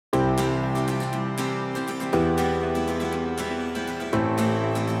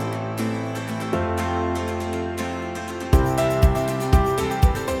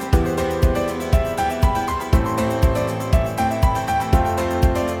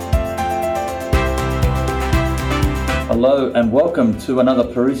Hello and welcome to another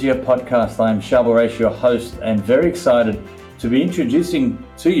Parousia podcast. I am Parousia, your host, and very excited to be introducing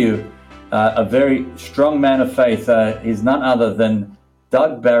to you a very strong man of faith. He's none other than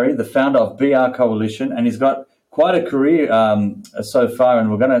Doug Barry, the founder of BR Coalition, and he's got quite a career so far, and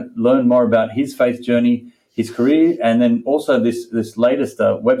we're going to learn more about his faith journey, his career, and then also this latest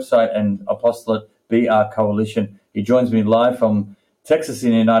website and apostolate, BR Coalition. He joins me live from Texas in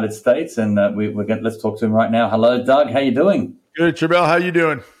the United States, and let's talk to him right now. Hello, Doug. How you doing? Good, Chabelle. How you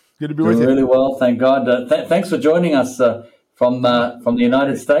doing? Good to be with you. Really well, thank God. Thanks for joining us from the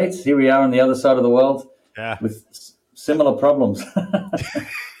United States. Here we are on the other side of the world, with similar problems.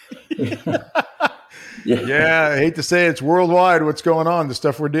 Yeah, I hate to say it's worldwide what's going on, the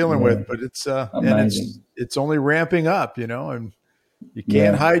stuff we're dealing with, but it's and it's only ramping up, and you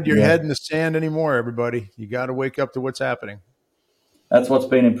can't hide your head in the sand anymore. Everybody, you got to wake up to what's happening. That's what's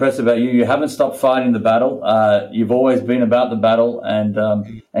been impressive about you. You haven't stopped fighting the battle. You've always been about the battle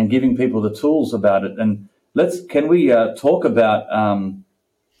and giving people the tools about it. And can we talk about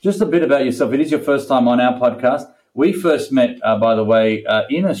just a bit about yourself? It is your first time on our podcast. We first met, by the way,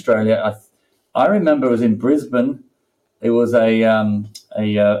 in Australia. I remember it was in Brisbane. It was a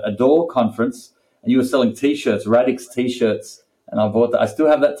door conference, and you were selling T-shirts, Radix T-shirts, and I bought that. I still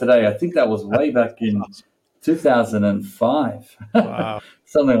have that today. I think that was way back in 2005, wow.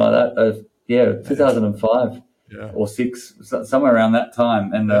 Something like that. 2005 or 6, somewhere around that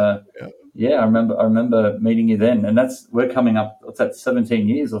time. And I remember meeting you then. And we're coming up. What's that? 17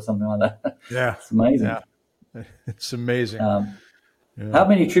 years or something like that. Yeah, it's amazing. Yeah. It's amazing. How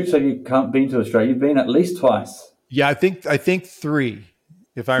many trips have you been to Australia? You've been at least twice. Yeah, I think 3.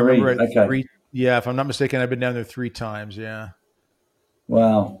 If I remember right, okay. 3. Yeah, if I'm not mistaken, I've been down there 3 times. Yeah.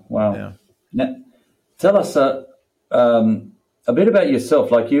 Wow. Yeah. Now, tell us a bit about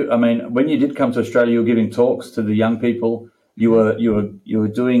yourself. Like when you did come to Australia, you were giving talks to the young people. You were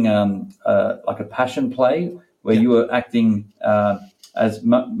doing like a passion play where you were acting as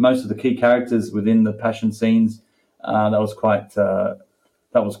most of the key characters within the passion scenes. That was quite,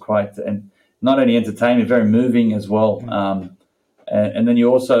 and not only entertaining, very moving as well. And then you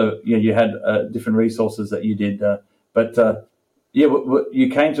also you had different resources that you did. You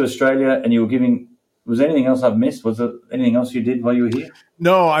came to Australia and you were giving. Was there anything else I've missed? Was there anything else you did while you were here?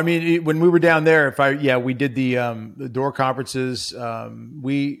 No, I mean, when we were down there, we did the door conferences.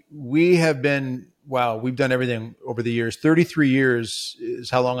 We have been, we've done everything over the years. 33 years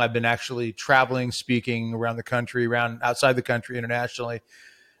is how long I've been actually traveling, speaking around the country, outside the country, internationally.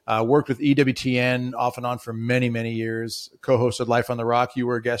 Worked with EWTN off and on for many, many years. Co-hosted Life on the Rock. You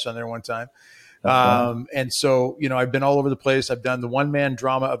were a guest on there one time. And so, I've been all over the place. I've done the one-man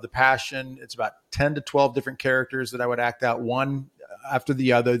drama of the Passion. It's about 10 to 12 different characters that I would act out one after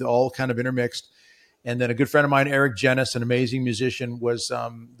the other, all kind of intermixed. And then a good friend of mine, Eric Jennis, an amazing musician, was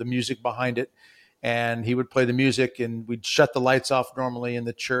the music behind it. And he would play the music, and we'd shut the lights off normally in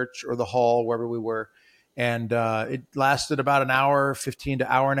the church or the hall, wherever we were. And it lasted about an hour, 15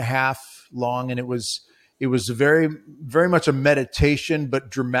 to hour and a half long. And it was very, very much a meditation, but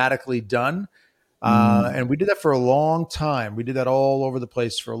dramatically done. And we did that for a long time. We did that all over the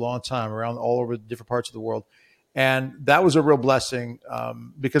place for a long time, around all over the different parts of the world. And that was a real blessing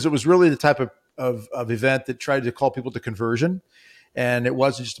because it was really the type of event that tried to call people to conversion. And it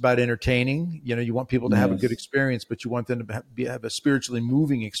wasn't just about entertaining. You want people to have a good experience, but you want them to have a spiritually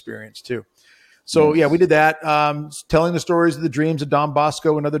moving experience too. So we did that, telling the stories of the dreams of Don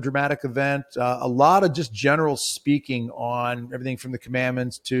Bosco, another dramatic event, a lot of just general speaking on everything from the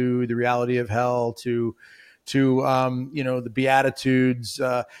commandments to the reality of hell to the Beatitudes.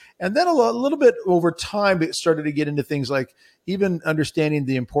 And then a little bit over time, it started to get into things like even understanding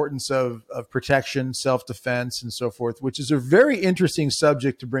the importance of protection, self-defense, and so forth, which is a very interesting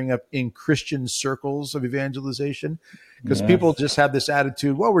subject to bring up in Christian circles of evangelization, because people just have this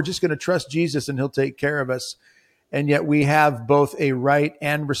attitude, well, we're just going to trust Jesus and he'll take care of us. And yet we have both a right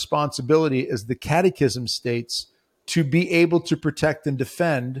and responsibility, as the Catechism states, to be able to protect and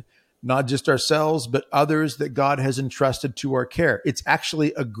defend not just ourselves, but others that God has entrusted to our care. It's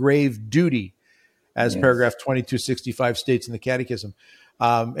actually a grave duty, as paragraph 2265 states in the Catechism.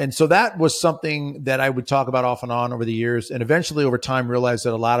 And so that was something that I would talk about off and on over the years, and eventually over time realized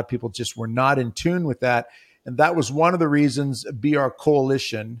that a lot of people just were not in tune with that. And that was one of the reasons BR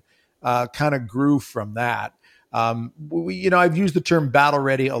Coalition kind of grew from that. I've used the term battle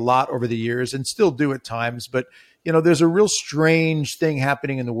ready a lot over the years and still do at times, but there's a real strange thing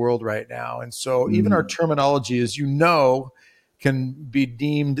happening in the world right now. And so even our terminology, as can be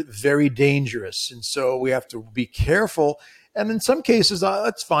deemed very dangerous. And so we have to be careful And in some cases,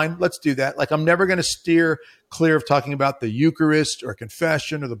 that's fine. Let's do that. Like, I'm never going to steer clear of talking about the Eucharist or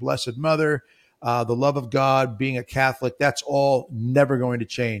confession or the Blessed Mother, the love of God, being a Catholic. That's all never going to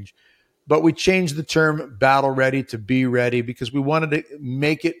change. But we changed the term battle ready to be ready because we wanted to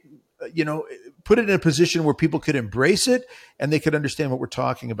make it, put it in a position where people could embrace it and they could understand what we're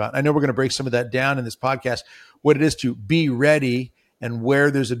talking about. I know we're going to break some of that down in this podcast, what it is to be ready and where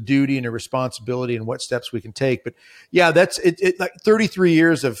there's a duty and a responsibility and what steps we can take. But yeah, that's it like 33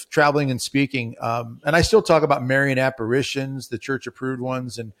 years of traveling and speaking. And I still talk about Marian apparitions, the church approved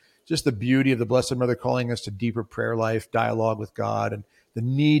ones, and just the beauty of the Blessed Mother calling us to deeper prayer life, dialogue with God, and the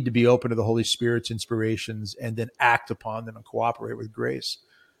need to be open to the Holy Spirit's inspirations and then act upon them and cooperate with grace.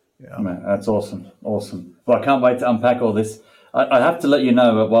 Yeah. Man, that's awesome. Awesome. Well, I can't wait to unpack all this. I have to let you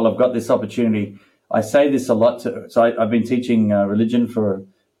know, while I've got this opportunity, I say this a lot. I've been teaching religion for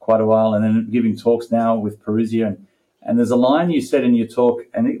quite a while and then giving talks now with Parousia. And there's a line you said in your talk,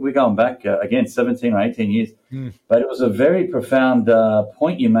 and we're going back, again, 17 or 18 years. But it was a very profound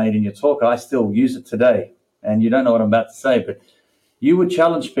point you made in your talk. I still use it today. And you don't know what I'm about to say, but you would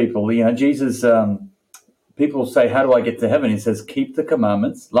challenge people. Jesus, people say, how do I get to heaven? He says, keep the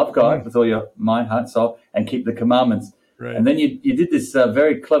commandments, love God with all your mind, heart, soul, and keep the commandments. Right. And then you did this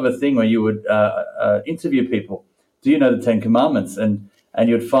very clever thing where you would interview people. Do you know the 10 Commandments? And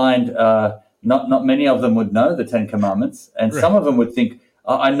you'd find not many of them would know the 10 Commandments. And some of them would think,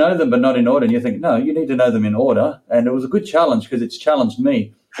 I know them, but not in order. And you think, no, you need to know them in order. And it was a good challenge because it's challenged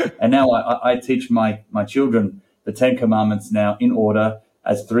me. And now I teach my children the 10 Commandments now in order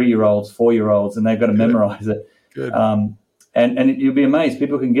as 3-year-olds, 4-year-olds, and they've got to memorize it. Good. And you'll be amazed.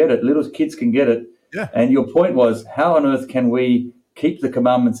 People can get it. Little kids can get it. Yeah. And your point was, how on earth can we keep the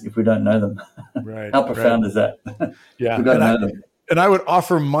commandments if we don't know them? Right. How profound is that? Yeah. We've got to know them. And I would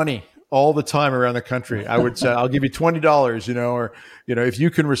offer money all the time around the country. I would say, I'll give you $20, or, if you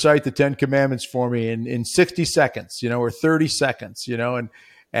can recite the 10 Commandments for me in 60 seconds, or 30 seconds,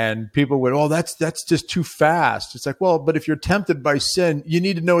 and people would, that's just too fast. It's like, well, but if you're tempted by sin, you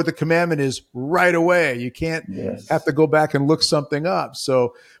need to know what the commandment is right away. You can't have to go back and look something up.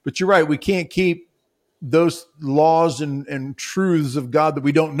 So, but you're right. We can't keep those laws and truths of God that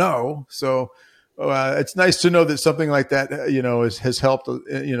we don't know. So it's nice to know that something like that, has helped,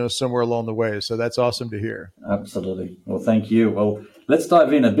 somewhere along the way. So that's awesome to hear. Absolutely. Well, thank you. Well, let's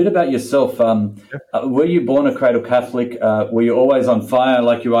dive in a bit about yourself. Were you born a cradle Catholic? Were you always on fire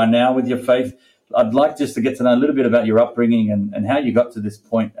like you are now with your faith? I'd like just to get to know a little bit about your upbringing and how you got to this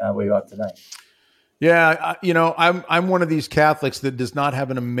point where you are today. Yeah, I'm one of these Catholics that does not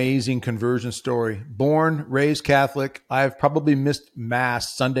have an amazing conversion story. Born, raised Catholic. I've probably missed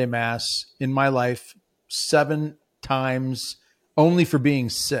Mass, Sunday Mass, in my life 7 times only for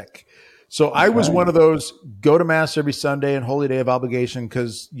being sick. So I was one of those go to Mass every Sunday and Holy Day of Obligation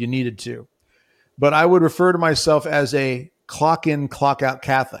because you needed to. But I would refer to myself as a clock in, clock out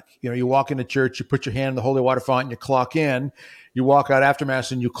Catholic. You walk into church, you put your hand in the holy water font, and you clock in. You walk out after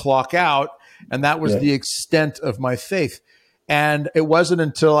Mass and you clock out. And that was the extent of my faith. And it wasn't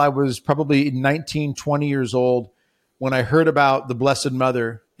until I was probably 19, 20 years old when I heard about the Blessed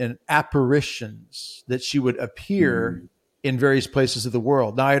Mother and apparitions that she would appear in various places of the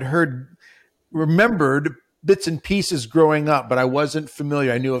world. Now, I had remembered bits and pieces growing up, but I wasn't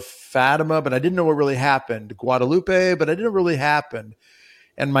familiar. I knew of Fatima, but I didn't know what really happened. Guadalupe, but I didn't really happen.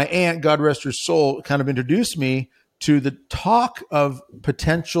 And my aunt, God rest her soul, kind of introduced me to the talk of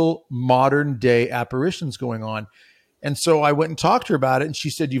potential modern day apparitions going on. And so I went and talked to her about it. And she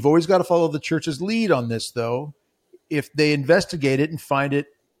said, you've always got to follow the church's lead on this, though. If they investigate it and find it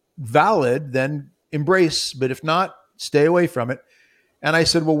valid, then embrace. But if not, stay away from it. And I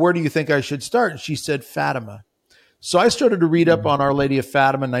said, well, where do you think I should start? And she said, Fatima. So I started to read up on Our Lady of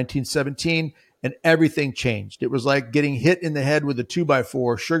Fatima in 1917, and everything changed. It was like getting hit in the head with a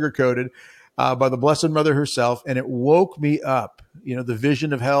 2x4, sugar-coated, by the Blessed Mother herself, and it woke me up. The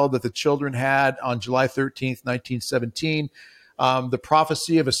vision of hell that the children had on July 13th, 1917, the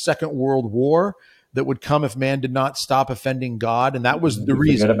prophecy of a second world war that would come if man did not stop offending God, and that was the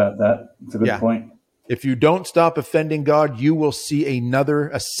reason. Forget about that. It's a good point. If you don't stop offending God, you will see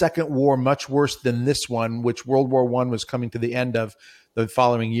a second war much worse than this one, which World War I was coming to the end of the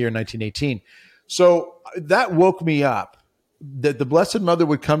following year, 1918. So that woke me up. That the Blessed Mother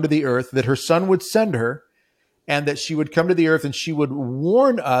would come to the earth, that her son would send her, and that she would come to the earth and she would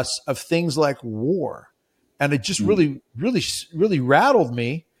warn us of things like war. And it just really, really, really rattled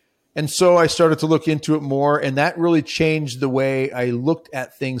me. And so I started to look into it more, and that really changed the way I looked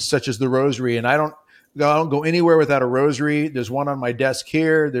at things such as the rosary. And I don't go anywhere without a rosary. There's one on my desk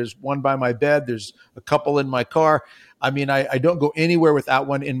here. There's one by my bed. There's a couple in my car. I mean, I don't go anywhere without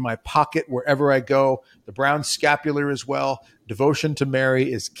one in my pocket wherever I go. The brown scapular as well. Devotion to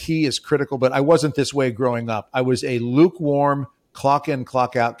Mary is key, is critical, but I wasn't this way growing up. I was a lukewarm, clock in,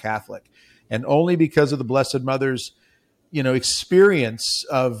 clock out Catholic. And only because of the Blessed Mother's, experience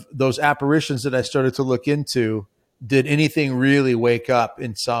of those apparitions that I started to look into did anything really wake up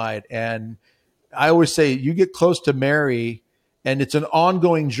inside. And I always say you get close to Mary and it's an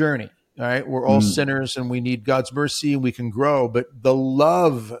ongoing journey. All right. We're all sinners and we need God's mercy and we can grow, but the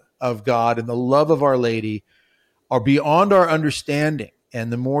love of God and the love of Our Lady are beyond our understanding.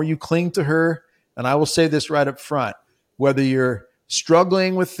 And the more you cling to her, and I will say this right up front, whether you're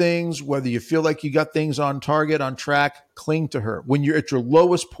struggling with things, whether you feel like you got things on target, on track, cling to her. When you're at your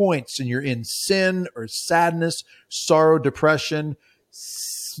lowest points and you're in sin or sadness, sorrow, depression,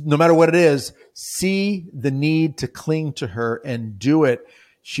 no matter what it is, see the need to cling to her and do it.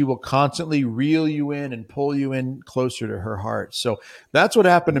 She will constantly reel you in and pull you in closer to her heart. So that's what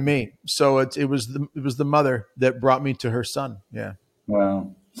happened to me. So it was the mother that brought me to her son. Yeah.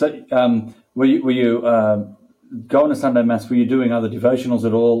 Wow. So were you going to Sunday Mass? Were you doing other devotionals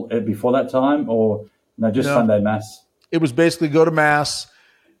at all before that time, or just No. Sunday Mass? It was basically go to Mass,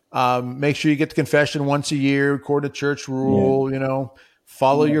 make sure you get to confession once a year, according to church rule,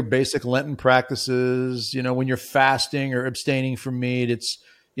 follow your basic Lenten practices. When you're fasting or abstaining from meat, it's,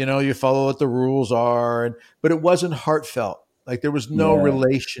 you follow what the rules are. But it wasn't heartfelt. Like there was no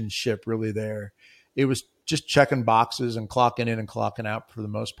relationship really there. It was just checking boxes and clocking in and clocking out for the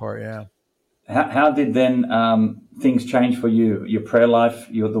most part. Yeah. How did then things change for you? Your prayer life,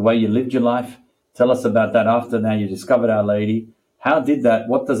 the way you lived your life? Tell us about that after now you discovered Our Lady. How did that,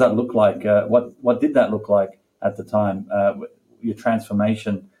 what does that look like? What did that look like at the time? Your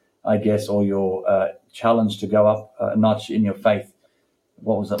transformation, I guess, or your challenge to go up a notch in your faith.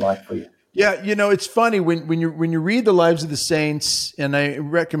 What was it like for you? Yeah, it's funny when you read the lives of the saints, and I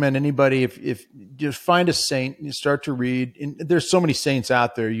recommend anybody if you find a saint, you start to read. And there's so many saints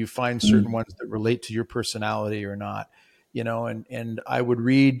out there. You find certain ones that relate to your personality or not, And I would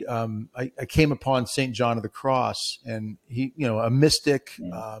read. I came upon Saint John of the Cross, and he, a mystic,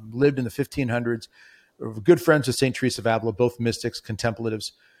 lived in the 1500s. We're good friends with Saint Teresa of Avila, both mystics,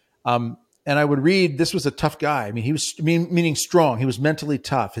 contemplatives. And I would read, this was a tough guy. I mean, he was meaning strong. He was mentally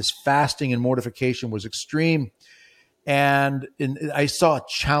tough. His fasting and mortification was extreme. And I saw a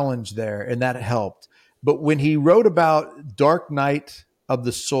challenge there, and that helped. But when he wrote about dark night of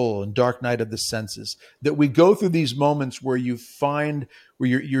the soul and dark night of the senses, that we go through these moments where you find where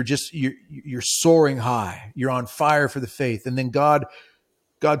you're soaring high, you're on fire for the faith, and then God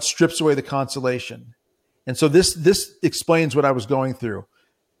strips away the consolation. And so this explains what I was going through.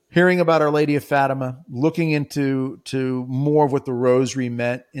 Hearing about Our Lady of Fatima, looking into more of what the rosary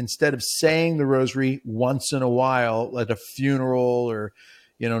meant, instead of saying the rosary once in a while at a funeral or,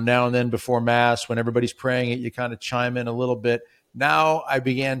 now and then before Mass, when everybody's praying it, you kind of chime in a little bit. Now I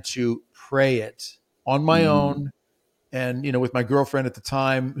began to pray it on my own and, with my girlfriend at the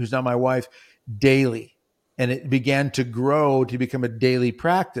time, who's now my wife, daily. And it began to grow to become a daily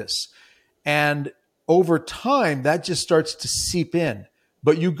practice. And over time, that just starts to seep in.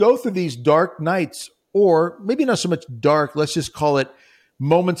 But you go through these dark nights, or maybe not so much dark, let's just call it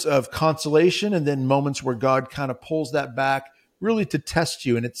moments of consolation, and then moments where God kind of pulls that back really to test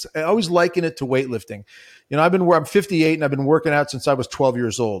you. And I always liken it to weightlifting. I'm 58 and I've been working out since I was 12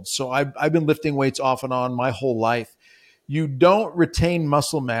 years old. So I've been lifting weights off and on my whole life. You don't retain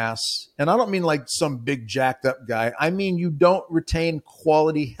muscle mass. And I don't mean like some big jacked up guy. I mean, you don't retain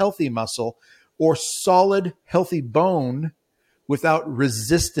quality, healthy muscle or solid, healthy bone without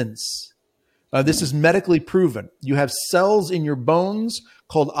resistance. This is medically proven. You have cells in your bones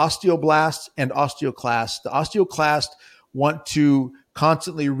called osteoblasts and osteoclasts. The osteoclasts want to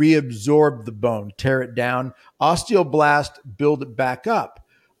constantly reabsorb the bone, tear it down. Osteoblasts build it back up.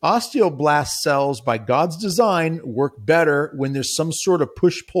 Osteoblast cells, by God's design, work better when there's some sort of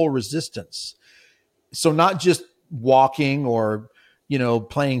push-pull resistance. So not just walking or,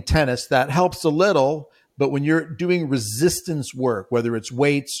 playing tennis, that helps a little. But when you're doing resistance work, whether it's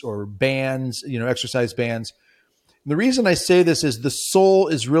weights or bands, exercise bands, the reason I say this is the soul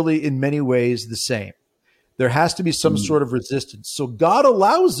is really in many ways the same. There has to be some sort of resistance. So God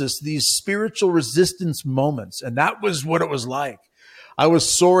allows us these spiritual resistance moments. And that was what it was like. I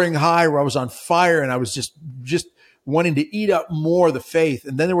was soaring high where I was on fire and I was just wanting to eat up more of the faith.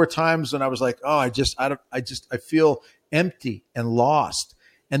 And then there were times when I was like, oh, I feel empty and lost.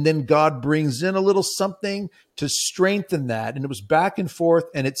 And then God brings in a little something to strengthen that. And it was back and forth,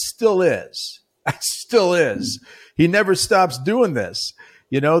 and it still is. It still is. He never stops doing this.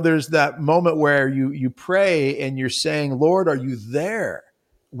 There's that moment where you pray and you're saying, Lord, are you there?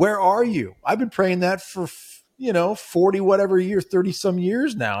 Where are you? I've been praying that for 40 whatever years, 30 some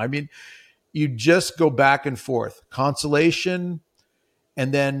years now. I mean, you just go back and forth, consolation,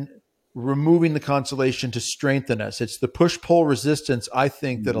 and then removing the consolation to strengthen us. It's the push-pull resistance, I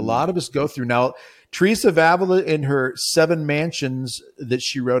think, that a lot of us go through. Now, Teresa of Avila, in her 7 mansions that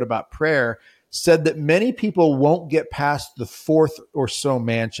she wrote about prayer, said that many people won't get past the 4th or so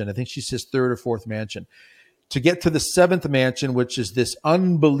mansion. I think she says 3rd or 4th mansion, to get to the 7th mansion, which is this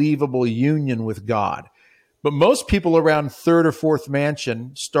unbelievable union with God. But most people around 3rd or 4th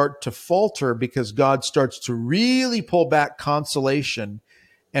mansion start to falter because God starts to really pull back consolation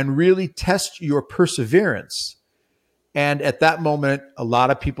and really test your perseverance. And at that moment, a lot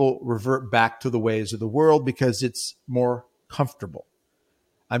of people revert back to the ways of the world because it's more comfortable.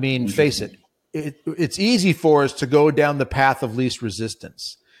 I mean, face it, it's easy for us to go down the path of least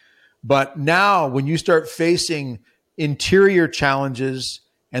resistance. But now when you start facing interior challenges,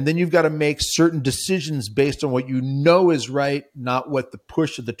 and then you've got to make certain decisions based on what you know is right, not what the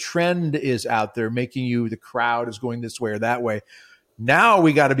push of the trend is out there, making you, the crowd is going this way or that way. Now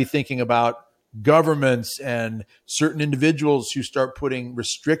we got to be thinking about governments and certain individuals who start putting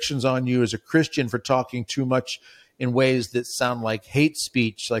restrictions on you as a Christian for talking too much in ways that sound like hate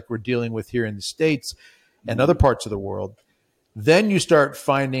speech, like we're dealing with here in the States and other parts of the world. Then you start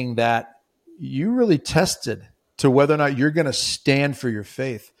finding that you really tested to whether or not you're going to stand for your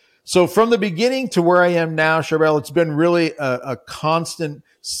faith. So from the beginning to where I am now, Charbel, it's been really a constant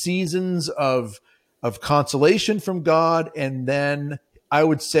seasons of consolation from God. And then I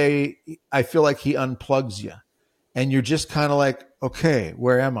would say, I feel like he unplugs you and you're just kind of like, okay,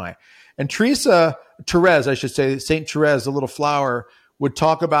 where am I? And Therese, I should say, Saint Therese, the little flower, would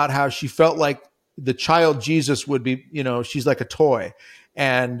talk about how she felt like the child Jesus would be, she's like a toy,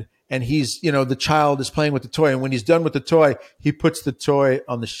 and he's, the child is playing with the toy. And when he's done with the toy, he puts the toy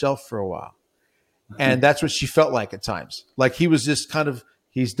on the shelf for a while. And that's what she felt like at times. Like he was just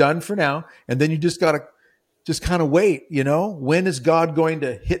he's done for now. And then you just got to just kind of wait, when is God going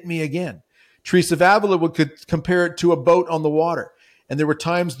to hit me again? Teresa of Avila could compare it to a boat on the water. And there were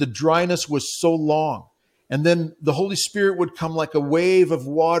times the dryness was so long. And then the Holy Spirit would come like a wave of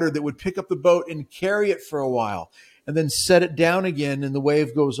water that would pick up the boat and carry it for a while and then set it down again, and the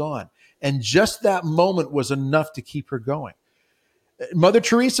wave goes on. And just that moment was enough to keep her going. Mother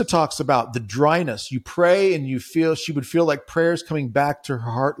Teresa talks about the dryness. You pray and she would feel like prayers coming back to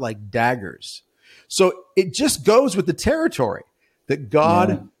her heart like daggers. So it just goes with the territory that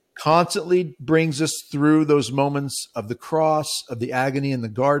God constantly brings us through those moments of the cross, of the agony in the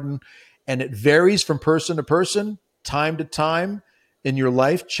garden. And it varies from person to person, time to time in your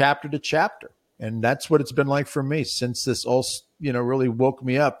life, chapter to chapter. And that's what it's been like for me since this all, really woke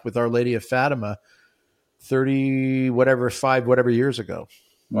me up with Our Lady of Fatima 5 years ago.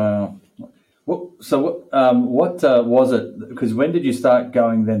 Wow. Well, so what was it? Because when did you start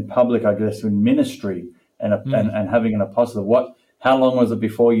going then public, I guess, in ministry and having an apostle? How long was it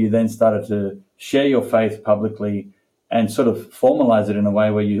before you then started to share your faith publicly and sort of formalize it in a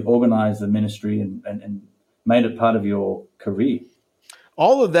way where you organized the ministry and made it part of your career?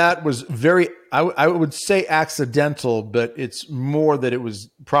 All of that was I would say accidental, but it's more that it was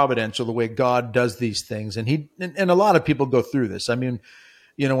providential, the way God does these things. And a lot of people go through this. I mean,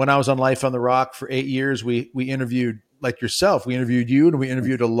 when I was on Life on the Rock for 8 years, we interviewed, like yourself, we interviewed you, and we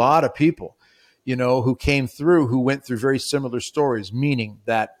interviewed a lot of people, who came through, who went through very similar stories, meaning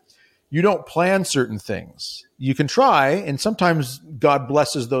that you don't plan certain things. You can try, and sometimes God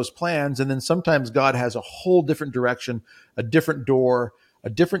blesses those plans, and then sometimes God has a whole different direction, a different door, a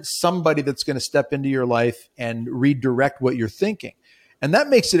different somebody that's going to step into your life and redirect what you're thinking. And that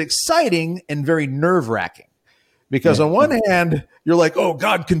makes it exciting and very nerve-wracking. Because on one hand, you're like, oh,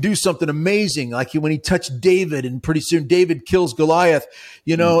 God can do something amazing. Like when he touched David, and pretty soon David kills Goliath,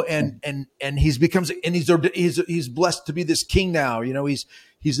 and he's blessed to be this king now.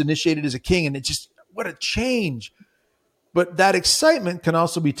 He's initiated as a king, and it just, what a change. But that excitement can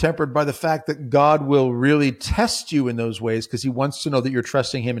also be tempered by the fact that God will really test you in those ways because he wants to know that you're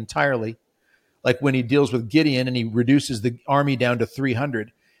trusting him entirely. Like when he deals with Gideon and he reduces the army down to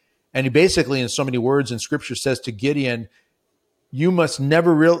 300. And he basically, in so many words in scripture, says to Gideon, you must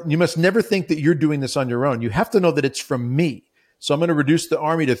never think that you're doing this on your own. You have to know that it's from me. So I'm going to reduce the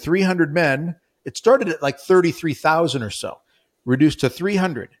army to 300 men. It started at like 33,000 or so, reduced to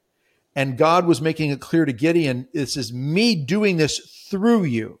 300. And God was making it clear to Gideon, this is me doing this through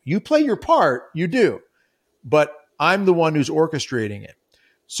you. You play your part, you do. But I'm the one who's orchestrating it.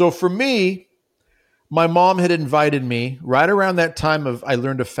 So for me, my mom had invited me right around that time of I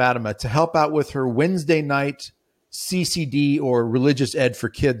learned of Fatima to help out with her Wednesday night CCD, or religious ed for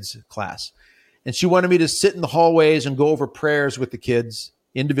kids class. And she wanted me to sit in the hallways and go over prayers with the kids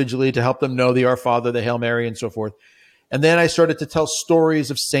individually to help them know the Our Father, the Hail Mary, and so forth. And then I started to tell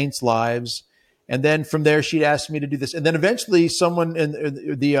stories of saints' lives. And then from there, she'd asked me to do this. And then eventually someone in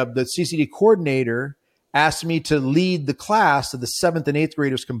the CCD coordinator asked me to lead the class of the 7th and 8th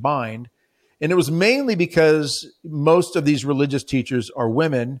graders combined. And it was mainly because most of these religious teachers are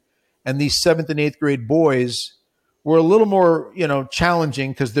women, and these 7th and 8th grade boys were a little more,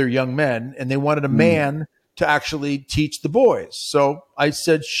 challenging because they're young men, and they wanted a man to actually teach the boys. So I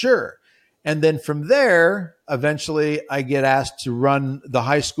said, sure. And then from there, eventually I get asked to run the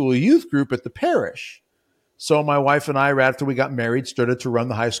high school youth group at the parish. So my wife and I, right after we got married, started to run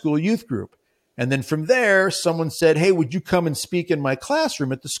the high school youth group. And then from there, someone said, hey, would you come and speak in my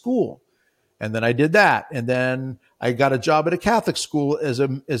classroom at the school? And then I did that. And then I got a job at a Catholic school as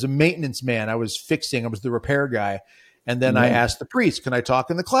a maintenance man. I was the repair guy. And then I asked the priest, can I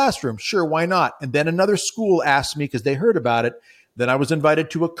talk in the classroom? Sure, why not? And then another school asked me because they heard about it. Then I was invited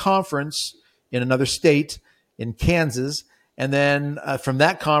to a conference in another state, in Kansas. And then from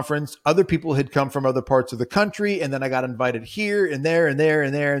that conference, other people had come from other parts of the country. And then I got invited here and there and there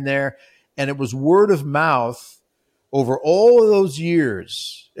and there and there. And it was word of mouth over all of those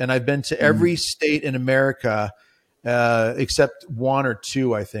years. And I've been to every state in America except one or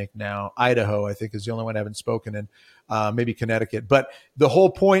two, I think now. Idaho, I think, is the only one I haven't spoken in. Maybe Connecticut. But the whole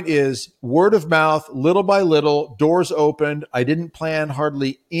point is word of mouth, little by little, doors opened. I didn't plan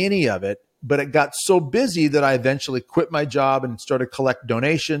hardly any of it, but it got so busy that I eventually quit my job and started collect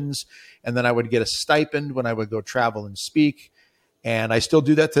donations. And then I would get a stipend when I would go travel and speak. And I still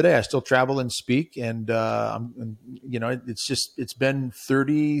do that today. I still travel and speak. And, it's been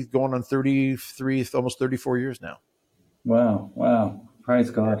 30, going on 33, almost 34 years now. Wow.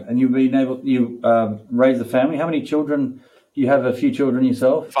 Praise God. And you've been raise a family. How many children? Do you have a few children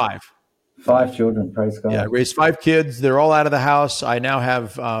yourself? Five children. Praise God. Yeah, I raised 5 kids. They're all out of the house. I now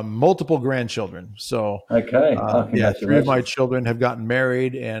have multiple grandchildren. So, okay. 3 of my children have gotten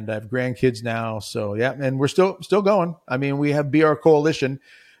married, and I have grandkids now. So, yeah, and we're still going. I mean, we have BR Coalition.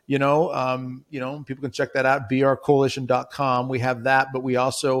 People can check that out, brcoalition.com. We have that, but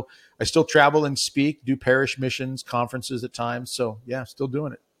I still travel and speak, do parish missions, conferences at times. So, yeah, still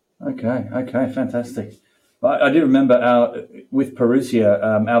doing it. Okay, fantastic. I do remember with Parousia,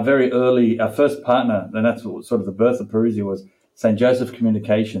 our first partner, and that's what sort of the birth of Parousia was. St. Joseph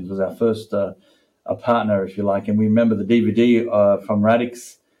Communications was our first a partner, if you like, and we remember the DVD from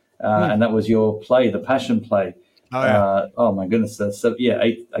Radix, and that was your play, the Passion Play. Oh, yeah. Oh my goodness! So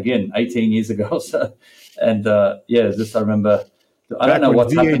 18 years ago. So, and I remember. I don't know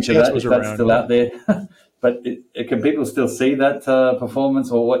what's happened to that. If that's still out there, but can people still see that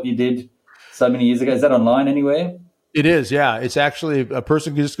performance or what you did so many years ago? Is that online anywhere? It is. Yeah, it's actually a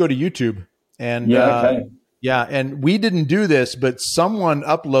person can just go to YouTube and and we didn't do this, but someone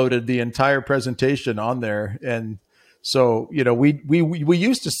uploaded the entire presentation on there, and so we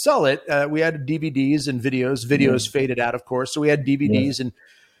used to sell it. We had DVDs and videos. Videos faded out, of course, so we had DVDs and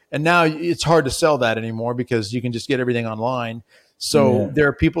now it's hard to sell that anymore because you can just get everything online. So there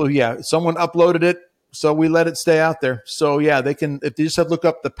are people someone uploaded it, so we let it stay out there. So they can, if they just have to look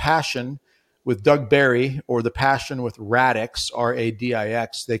up The Passion with Doug Barry or The Passion with Radix,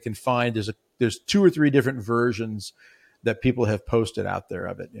 Radix, they can find there's 2 or 3 different versions that people have posted out there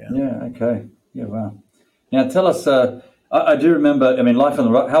of it. Okay. Yeah, wow. Now tell us, I do remember, Life on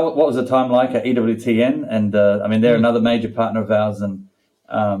the Rock, what was the time like at EWTN? And they're another major partner of ours, and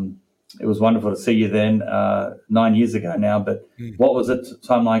it was wonderful to see you then 9 years ago now. But what was it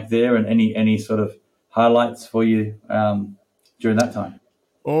time like there, and any sort of highlights for you during that time?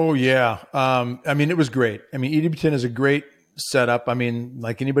 Oh, yeah. It was great. EWTN is a great setup.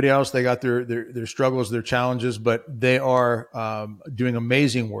 Like anybody else, they got their struggles, their challenges, but they are doing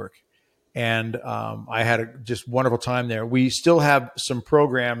amazing work. And I had a just wonderful time there. We still have some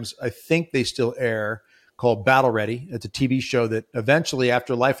programs, I think they still air, called Battle Ready. It's a TV show that eventually,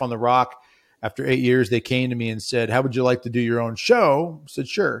 after Life on the Rock, after 8 years, they came to me and said, how would you like to do your own show? I said,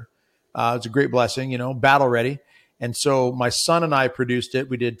 sure. It's a great blessing, Battle Ready. And so my son and I produced it.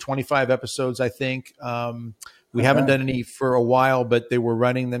 We did 25 episodes, I think. We haven't done any for a while, but they were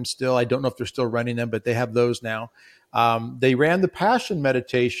running them still. I don't know if they're still running them, but they have those now. They ran the Passion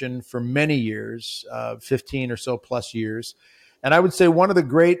Meditation for many years, 15 or so plus years. And I would say one of the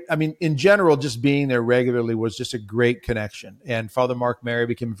great, in general, just being there regularly was just a great connection. And Father Mark Mary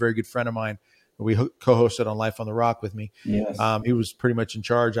became a very good friend of mine. We co-hosted on Life on the Rock with me. Yes. He was pretty much in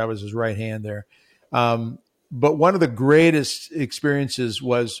charge. I was his right hand there. But one of the greatest experiences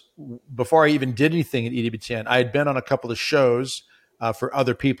was before I even did anything at EWTN. I had been on a couple of shows for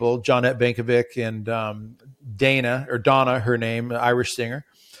other people, Johnette Bankovic and Donna, her name, Irish singer.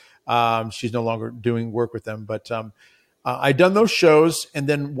 She's no longer doing work with them, but I'd done those shows. And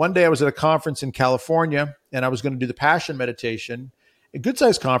then one day I was at a conference in California and I was going to do the Passion Meditation, a good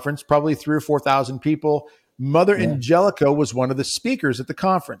sized conference, probably 3,000 or 4,000 people. Mother Angelica was one of the speakers at the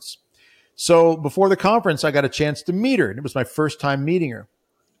conference. So before the conference, I got a chance to meet her, and it was my first time meeting her.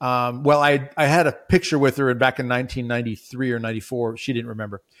 I had a picture with her back in 1993 or 94. She didn't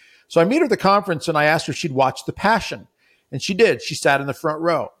remember. So I meet her at the conference, and I asked her if she'd watch The Passion, and she did. She sat in the front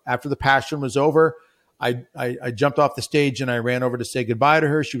row. After The Passion was over, I jumped off the stage, and I ran over to say goodbye to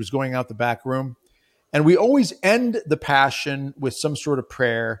her. She was going out the back room. And we always end the Passion with some sort of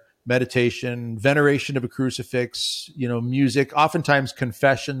prayer, meditation, veneration of a crucifix, music. Oftentimes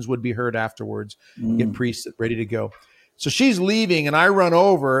confessions would be heard afterwards, get priests ready to go. So she's leaving and I run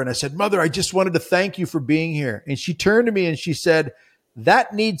over and I said, Mother, I just wanted to thank you for being here. And she turned to me and she said,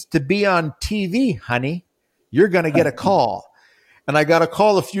 that needs to be on TV, honey. You're going to get a call. And I got a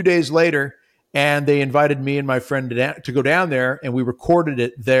call a few days later and they invited me and my friend to go down there and we recorded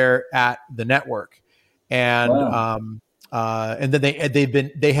it there at the network. And, Wow. and then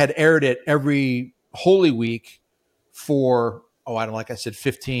they had aired it every Holy Week for, like I said,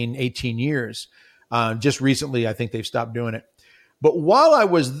 15, 18 years. Just recently, I think they've stopped doing it. But while I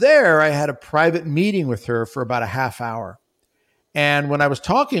was there, I had a private meeting with her for about a half hour. And when I was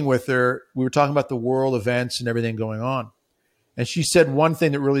talking with her, we were talking about the world events and everything going on. And she said one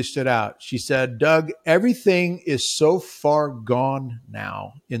thing that really stood out. She said, Doug, everything is so far gone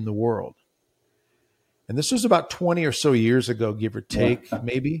now in the world. And this was about 20 or so years ago, give or take,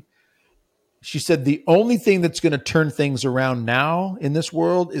 maybe. She said, the only thing that's going to turn things around now in this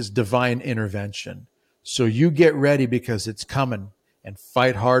world is divine intervention. So you get ready because it's coming and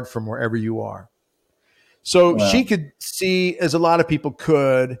fight hard from wherever you are. So she could see, as a lot of people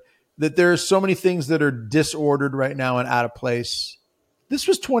could, that there are so many things that are disordered right now and out of place. This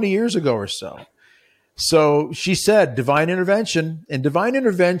was 20 years ago or so. So she said, divine intervention. And divine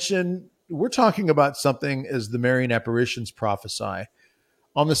intervention, we're talking about something as the Marian apparitions prophesy.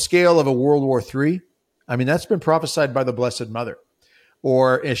 On the scale of a World War III, I mean, that's been prophesied by the Blessed Mother.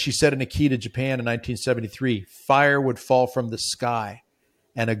 Or as she said in Akita, Japan in 1973, fire would fall from the sky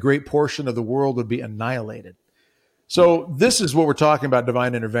and a great portion of the world would be annihilated. So this is what we're talking about,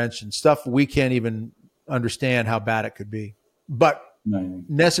 divine intervention, stuff we can't even understand how bad it could be, but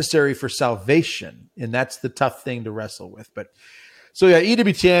necessary for salvation. And that's the tough thing to wrestle with. But so yeah,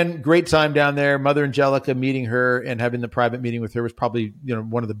 EWTN, great time down there. Mother Angelica, meeting her and having the private meeting with her was probably,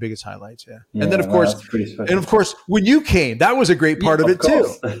 one of the biggest highlights. Yeah. And then of course, when you came, that was a great part of it too.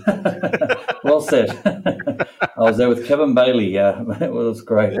 Well said. I was there with Kevin Bailey. Yeah, it was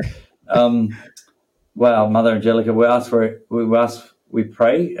great. Wow, Mother Angelica, we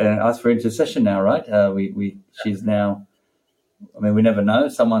pray and ask for intercession now, right? She's now, we never know.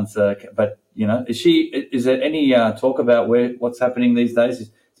 Someone's, but is there any talk about what's happening these days?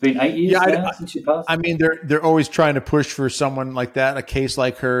 It's been 8 years now since she passed. I mean, they're always trying to push for someone like that, a case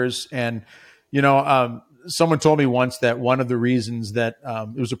like hers. And, someone told me once that one of the reasons that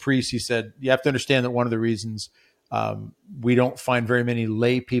it was a priest, he said, you have to understand that one of the reasons we don't find very many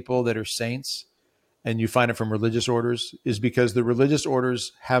lay people that are saints, and you find it from religious orders, is because the religious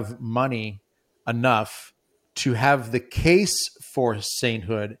orders have money enough to have the case for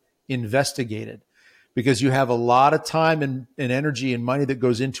sainthood investigated, because you have a lot of time and energy and money that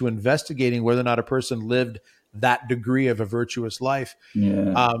goes into investigating whether or not a person lived that degree of a virtuous life.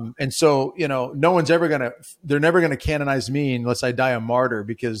 Yeah. And so, no one's they're never going to canonize me unless I die a martyr,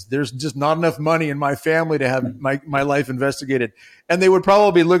 because there's just not enough money in my family to have my life investigated. And they would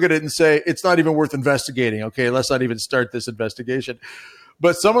probably look at it and say, it's not even worth investigating. Okay, let's not even start this investigation.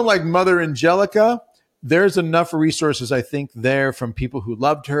 But someone like Mother Angelica, there's enough resources, I think, there from people who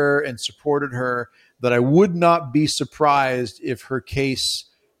loved her and supported her that I would not be surprised if her case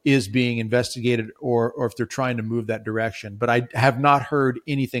is being investigated or if they're trying to move that direction. But I have not heard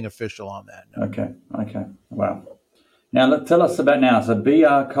anything official on that. No. Okay. Wow. Now, tell us about now. So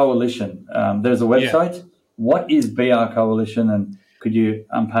BR Coalition, there's a website. Yeah. What is BR Coalition, and could you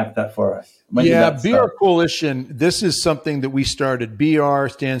unpack that for us? BR Coalition, this is something that we started. BR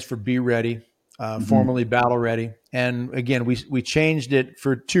stands for Be Ready. Formerly Battle Ready. And again, we changed it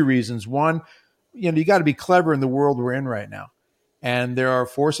for two reasons. One, you got to be clever in the world we're in right now. And there are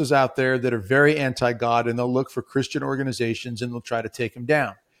forces out there that are very anti-God, and they'll look for Christian organizations and they'll try to take them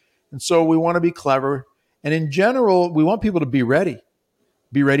down. And so we want to be clever. And in general, we want people to be ready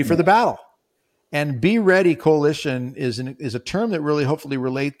for the battle. And Be Ready Coalition is a term that really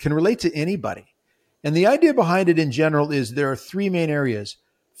hopefully can relate to anybody. And the idea behind it in general is there are three main areas: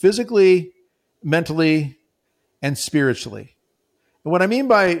 physically, mentally, and spiritually. And what I mean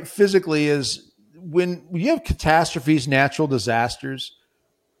by physically is when you have catastrophes, natural disasters,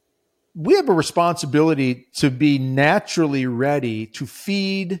 we have a responsibility to be naturally ready to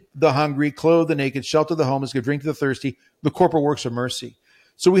feed the hungry, clothe the naked, shelter the homeless, give drink to the thirsty, the corporal works of mercy.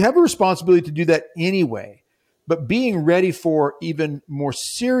 So we have a responsibility to do that anyway. But being ready for even more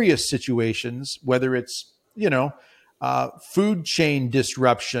serious situations, whether it's, food chain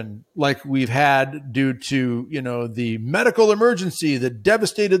disruption like we've had due to, the medical emergency that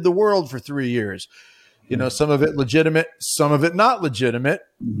devastated the world for 3 years. Some of it legitimate, some of it not legitimate,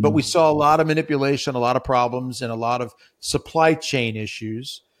 but we saw a lot of manipulation, a lot of problems, and a lot of supply chain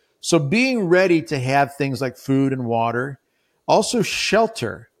issues. So being ready to have things like food and water, also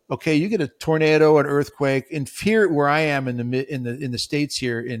shelter. Okay, you get a tornado, an earthquake, and here where I am in the States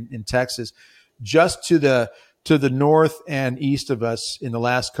here in Texas, just to the north and east of us in the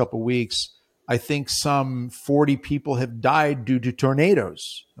last couple of weeks, I think some 40 people have died due to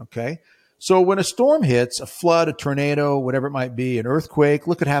tornadoes. Okay. So when a storm hits, a flood, a tornado, whatever it might be, an earthquake,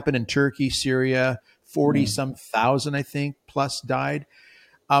 look what happened in Turkey, Syria, 40 some thousand, I think, plus died.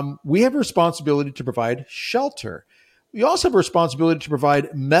 We have a responsibility to provide shelter. We also have a responsibility to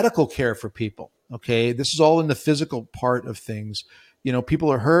provide medical care for people. Okay. This is all in the physical part of things.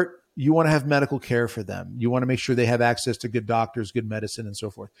 People are hurt. You want to have medical care for them. You want to make sure they have access to good doctors, good medicine, and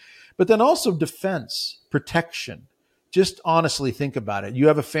so forth. But then also defense, protection. Just honestly think about it. You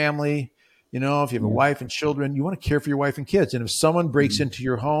have a family. If you have a wife and children, you want to care for your wife and kids. And if someone breaks into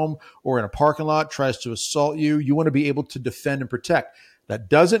your home or in a parking lot, tries to assault you, you want to be able to defend and protect. That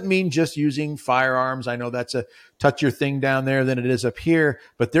doesn't mean just using firearms. I know that's a touchier thing down there than it is up here,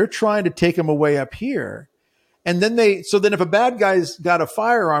 but they're trying to take them away up here. And then if a bad guy's got a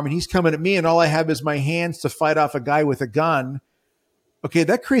firearm and he's coming at me and all I have is my hands to fight off a guy with a gun, okay,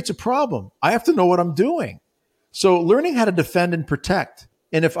 that creates a problem. I have to know what I'm doing. So learning how to defend and protect.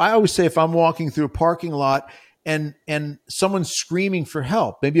 And if I'm walking through a parking lot and someone's screaming for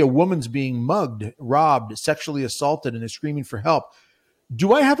help, maybe a woman's being mugged, robbed, sexually assaulted, and is screaming for help,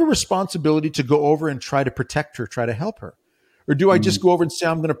 do I have a responsibility to go over and try to protect her, try to help her? Or do I just go over and say,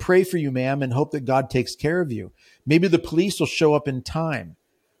 I'm going to pray for you, ma'am, and hope that God takes care of you? Maybe the police will show up in time,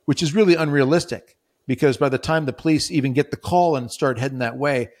 which is really unrealistic because by the time the police even get the call and start heading that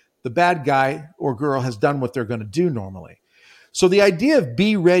way, the bad guy or girl has done what they're going to do normally. So the idea of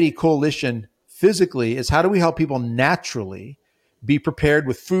Be Ready Coalition physically is how do we help people naturally be prepared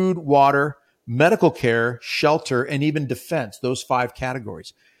with food, water, medical care, shelter, and even defense, those 5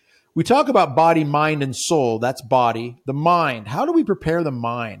 categories. We talk about body, mind, and soul. That's body. The mind. How do we prepare the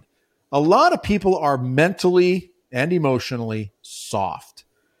mind? A lot of people are mentally and emotionally soft.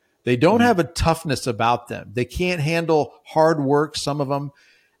 They don't have a toughness about them. They can't handle hard work, some of them.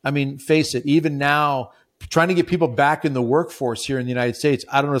 I mean, face it, even now, trying to get people back in the workforce here in the United States.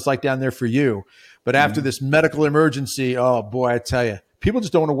 I don't know what it's like down there for you, but after this medical emergency, oh boy, I tell you, people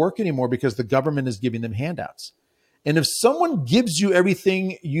just don't want to work anymore because the government is giving them handouts. And if someone gives you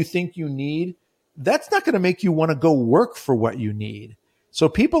everything you think you need, that's not going to make you want to go work for what you need. So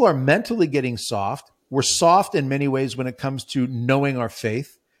people are mentally getting soft. We're soft in many ways when it comes to knowing our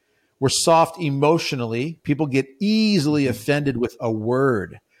faith. We're soft emotionally. People get easily offended with a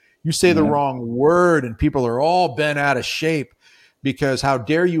word. You say the wrong word and people are all bent out of shape because how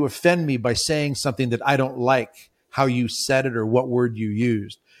dare you offend me by saying something that I don't like, how you said it or what word you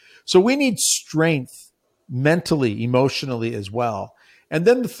used. So we need strength mentally, emotionally as well. And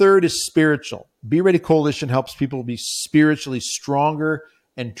then the third is spiritual. Be Ready Coalition helps people be spiritually stronger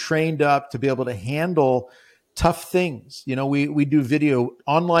and trained up to be able to handle tough things. We do video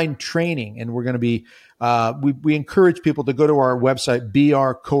online training, and we're going to be, we encourage people to go to our website,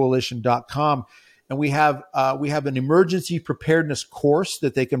 brcoalition.com. And we have an emergency preparedness course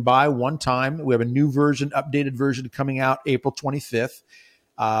that they can buy one time. We have a new version, updated version coming out April 25th.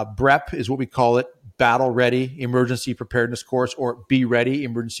 BREP is what we call it, Battle Ready Emergency Preparedness Course, or Be Ready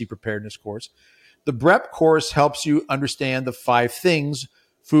Emergency Preparedness Course. The BREP course helps you understand the 5 things: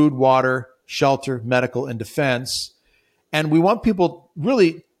 food, water, shelter, medical, and defense. And we want people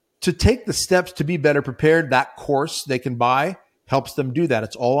really to take the steps to be better prepared. That course they can buy helps them do that.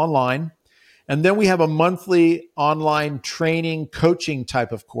 It's all online. And then we have a monthly online training, coaching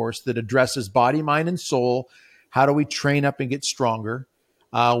type of course that addresses body, mind, and soul. How do we train up and get stronger?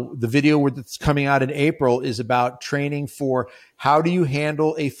 The video that's coming out in April is about training for how do you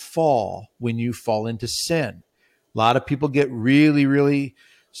handle a fall when you fall into sin. A lot of people get really, really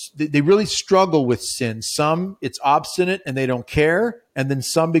they really struggle with sin. Some, it's obstinate and they don't care. And then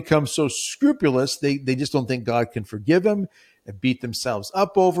some become so scrupulous, they just don't think God can forgive them and beat themselves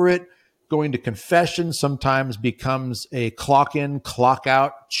up over it. Going to confession sometimes becomes a clock in, clock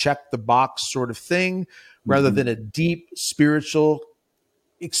out, check the box sort of thing, rather than a deep spiritual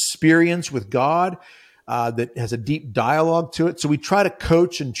experience with God that has a deep dialogue to it. So we try to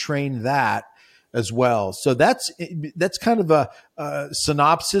coach and train that as well. So that's kind of a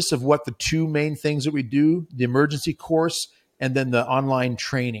synopsis of what the two main things that we do: the emergency course and then the online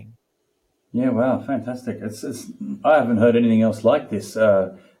training. Yeah, wow, fantastic. I haven't heard anything else like this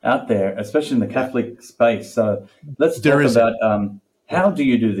out there, especially in the Catholic space. So let's talk about how do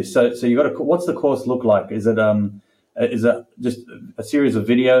you do this? So you got what's the course look like? Is it just a series of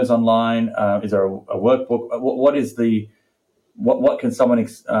videos online? Is there a workbook? What can someone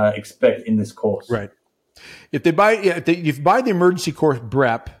expect in this course? Right. If you buy the emergency course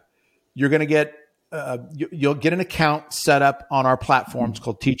BREP, you're going to get you'll get an account set up on our platform. It's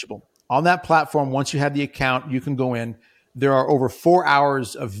called Teachable. On that platform, once you have the account, you can go in. There are over 4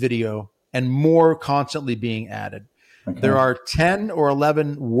 hours of video and more constantly being added. Okay. There are 10 or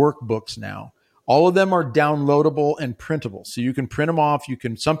 11 workbooks now. All of them are downloadable and printable. So you can print them off.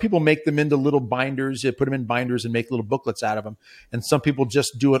 Some people make them into little binders. They put them in binders and make little booklets out of them. And some people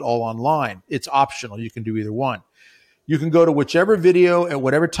just do it all online. It's optional. You can do either one. You can go to whichever video at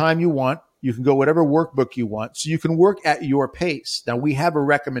whatever time you want. You can go whatever workbook you want. So you can work at your pace. Now, we have a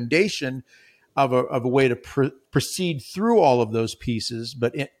recommendation of a way to proceed through all of those pieces,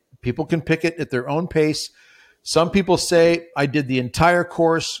 but people can pick it at their own pace. Some people say, I did the entire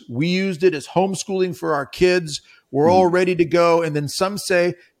course. We used it as homeschooling for our kids. We're all ready to go. And then some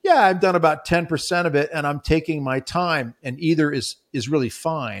say, yeah, I've done about 10% of it and I'm taking my time. And either is really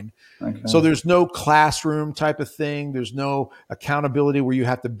fine. Okay. So there's no classroom type of thing. There's no accountability where you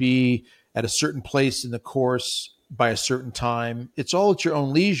have to be at a certain place in the course by a certain time. It's all at your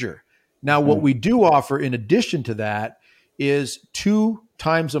own leisure. Now, what we do offer in addition to that is 2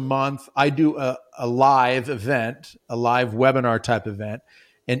 times a month, I do a live event, a live webinar type event.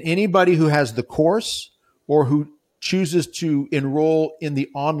 And anybody who has the course or who chooses to enroll in the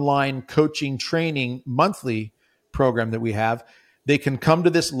online coaching training monthly program that we have, they can come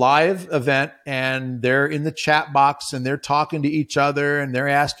to this live event and they're in the chat box and they're talking to each other and they're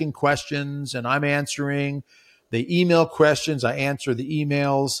asking questions and I'm answering. They email questions. I answer the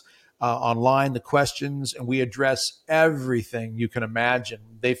emails online, the questions, and we address everything you can imagine.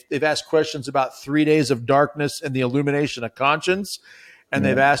 They've asked questions about 3 days of darkness and the illumination of conscience. And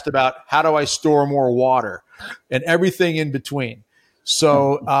they've asked about how do I store more water and everything in between.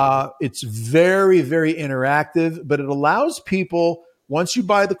 So it's very, very interactive, but it allows people, once you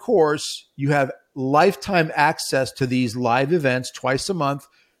buy the course, you have lifetime access to these live events twice a month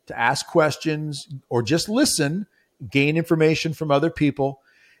to ask questions or just listen, gain information from other people.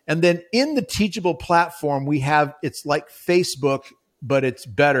 And then in the Teachable platform, it's like Facebook, but it's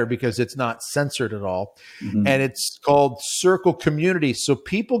better because it's not censored at all. Mm-hmm. And it's called Circle Community. So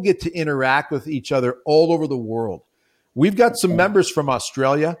people get to interact with each other all over the world. We've got some members from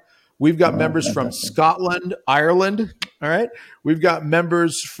Australia. We've got members from Scotland, Ireland. All right. We've got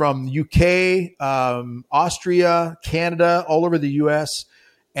members from UK, Austria, Canada, all over the US.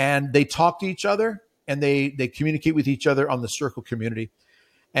 And they talk to each other and they communicate with each other on the Circle Community.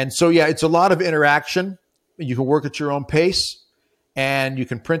 And so, yeah, it's a lot of interaction. You can work at your own pace and you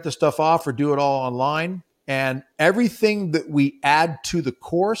can print the stuff off or do it all online. And everything that we add to the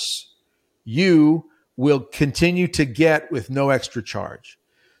course, you will continue to get with no extra charge.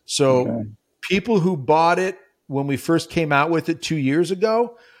 So people who bought it when we first came out with it 2 years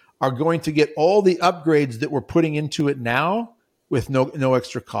ago are going to get all the upgrades that we're putting into it now with no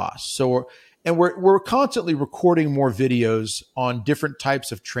extra cost. So we're constantly recording more videos on different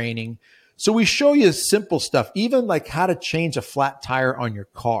types of training. So we show you simple stuff, even like how to change a flat tire on your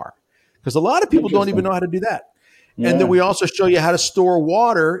car, because a lot of people don't even know how to do that. Yeah. And then we also show you how to store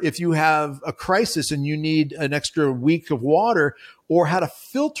water if you have a crisis and you need an extra week of water, or how to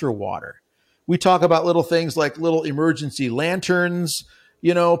filter water. We talk about little things like little emergency lanterns,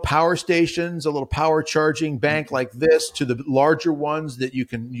 power stations, a little power charging bank like this, to the larger ones that you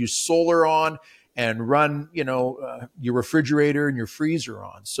can use solar on and run, your refrigerator and your freezer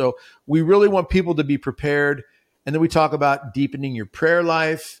on. So we really want people to be prepared. And then we talk about deepening your prayer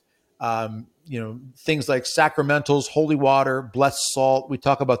life, things like sacramentals, holy water, blessed salt. We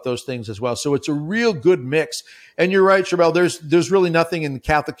talk about those things as well. So it's a real good mix. And you're right, Charbel, there's really nothing in the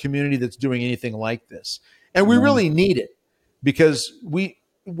Catholic community that's doing anything like this. And we really need it, because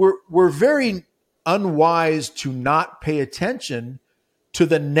we're very unwise to not pay attention to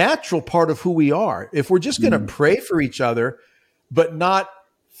the natural part of who we are. If we're just going to pray for each other, but not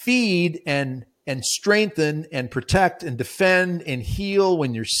feed and strengthen and protect and defend and heal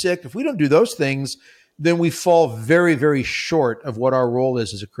when you're sick, if we don't do those things, then we fall very, very short of what our role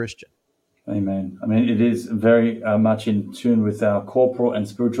is as a Christian. Amen. I mean, it is very much in tune with our corporal and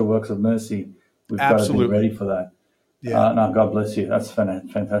spiritual works of mercy. We've got to be ready for that. Yeah. No, God bless you. That's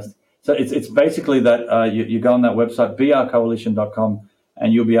fantastic. So it's basically that you go on that website, brcoalition.com,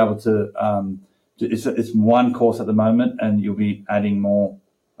 and you'll be able to, it's one course at the moment, and you'll be adding more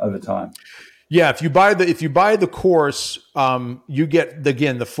over time. Yeah, if you buy the course, you get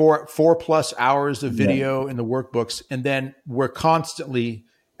the four plus hours of video in the workbooks, and then we're constantly,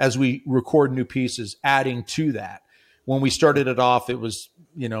 as we record new pieces, adding to that. When we started it off, it was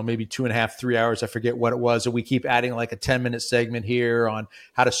maybe 2.5, 3 hours. I forget what it was, and we keep adding like a 10-minute segment here on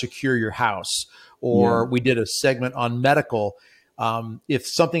how to secure your house, or we did a segment on medical. If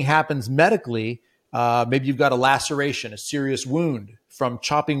something happens medically, maybe you've got a laceration, a serious wound from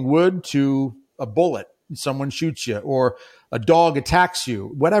chopping wood to a bullet, someone shoots you, or a dog attacks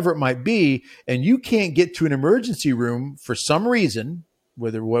you, whatever it might be, and you can't get to an emergency room for some reason,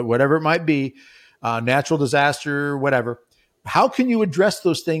 whatever it might be, natural disaster, whatever. How can you address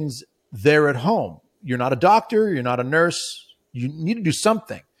those things there at home? You're not a doctor, you're not a nurse, you need to do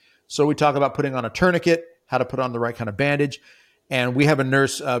something. So we talk about putting on a tourniquet, how to put on the right kind of bandage. And we have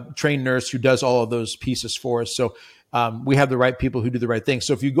a trained nurse who does all of those pieces for us. So we have the right people who do the right thing.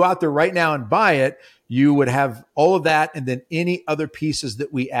 So if you go out there right now and buy it, you would have all of that and then any other pieces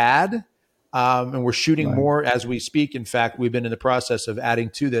that we add. And we're shooting more as we speak. In fact, we've been in the process of adding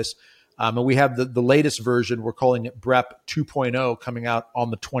to this. And we have the latest version. We're calling it BREP 2.0 coming out on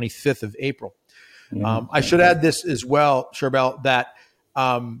the 25th of April. I should add this as well, Charbel, that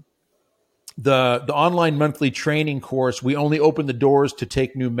the online monthly training course, we only open the doors to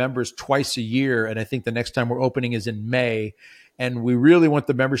take new members twice a year. And I think the next time we're opening is in May. And we really want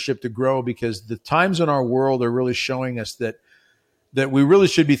the membership to grow because the times in our world are really showing us that we really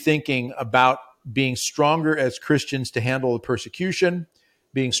should be thinking about being stronger as Christians to handle the persecution,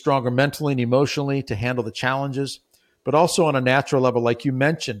 being stronger mentally and emotionally to handle the challenges, but also on a natural level, like you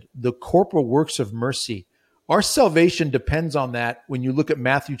mentioned, the corporal works of mercy. Our salvation depends on that. When you look at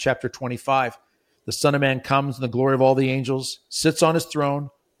Matthew chapter 25, the Son of Man comes in the glory of all the angels, sits on his throne,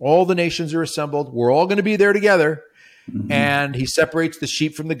 all the nations are assembled, we're all going to be there together, and he separates the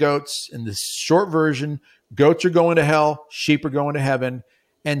sheep from the goats. In the short version, goats are going to hell, sheep are going to heaven,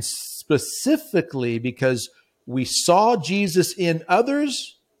 and specifically because we saw Jesus in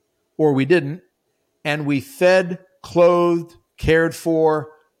others, or we didn't, and we fed, clothed, cared for,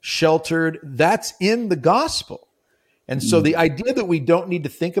 sheltered. That's in the gospel. And so the idea that we don't need to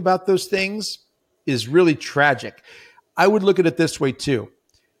think about those things is really tragic. I would look at it this way too.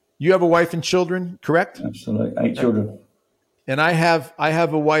 You have a wife and children, correct? Absolutely. 8 children. And I have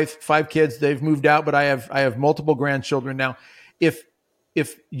a wife, 5 kids. They've moved out, but I have multiple grandchildren now. If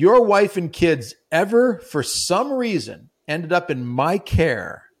your wife and kids ever, for some reason, ended up in my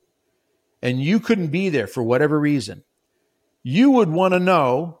care and you couldn't be there for whatever reason, you would want to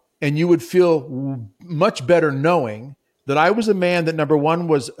know, and you would feel much better knowing that I was a man that, number one,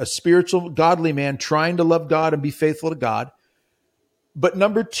 was a spiritual, godly man trying to love God and be faithful to God. But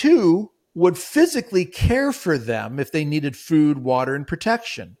number two, would physically care for them if they needed food, water, and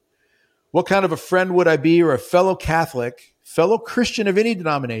protection. What kind of a friend would I be, or a fellow Catholic, fellow Christian of any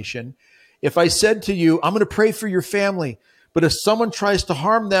denomination, if I said to you, I'm going to pray for your family, but if someone tries to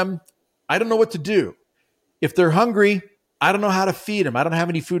harm them, I don't know what to do. If they're hungry, I don't know how to feed them. I don't have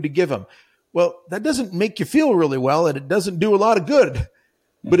any food to give them. Well, that doesn't make you feel really well, and it doesn't do a lot of good.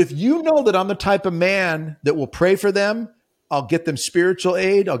 But if you know that I'm the type of man that will pray for them, I'll get them spiritual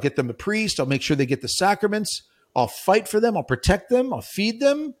aid. I'll get them a priest. I'll make sure they get the sacraments. I'll fight for them. I'll protect them. I'll feed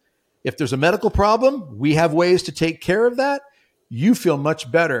them. If there's a medical problem, we have ways to take care of that. You feel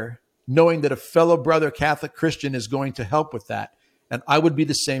much better knowing that a fellow brother Catholic Christian is going to help with that. And I would be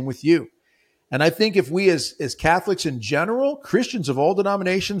the same with you. And I think if we as Catholics in general, Christians of all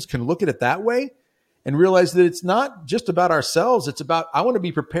denominations, can look at it that way and realize that it's not just about ourselves. It's about, I want to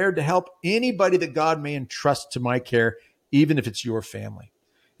be prepared to help anybody that God may entrust to my care, even if it's your family.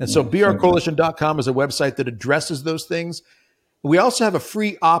 And so brcoalition.com is a website that addresses those things. We also have a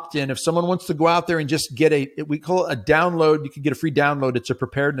free opt-in. If someone wants to go out there and just get we call it a download, you can get a free download. It's a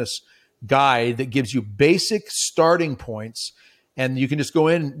preparedness guide that gives you basic starting points. And you can just go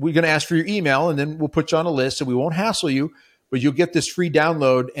in. We're going to ask for your email, and then we'll put you on a list, so we won't hassle you, but you'll get this free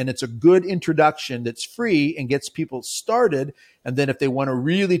download, and it's a good introduction that's free and gets people started. And then if they want to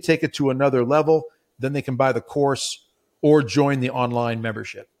really take it to another level, then they can buy the course or join the online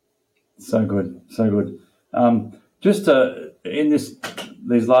membership. So good, so good. Just in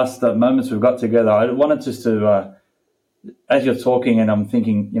these last moments we've got together, I wanted just to, as you're talking, and I'm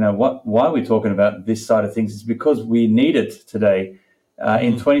thinking, why are we talking about this side of things? It's because we need it today.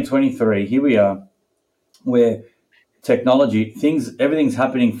 In 2023, here we are, where technology, everything's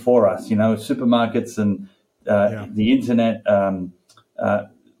happening for us. Supermarkets and the internet.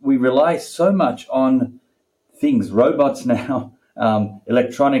 We rely so much on things, robots now,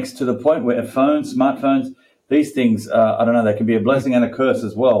 electronics, to the point where smartphones, these things, I don't know, they can be a blessing and a curse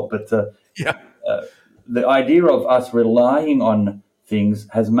as well. But the idea of us relying on things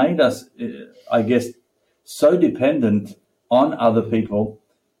has made us, I guess, so dependent on other people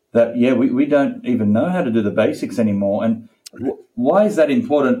that, we don't even know how to do the basics anymore. And why is that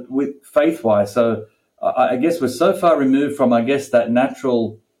important with faith-wise? So I guess we're so far removed from, that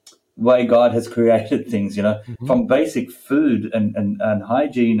natural way God has created things, from basic food and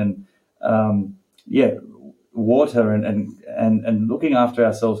hygiene and water and looking after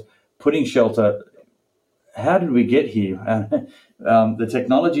ourselves, putting shelter. How did we get here? The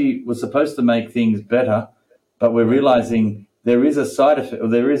technology was supposed to make things better, but we're realizing there is a side effect, or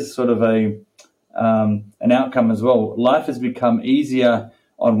there is sort of an outcome as well. Life has become easier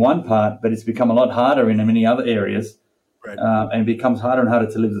on one part, but it's become a lot harder in many other areas. Right. And it becomes harder and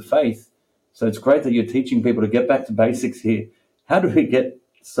harder to live the faith. So it's great that you're teaching people to get back to basics here. How do we get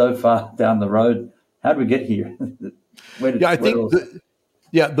so far down the road? How do we get here?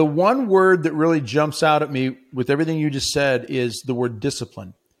 The one word that really jumps out at me with everything you just said is the word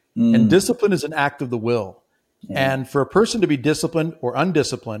discipline. And discipline is an act of the will. Yeah. And for a person to be disciplined or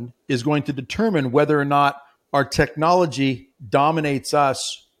undisciplined is going to determine whether or not our technology dominates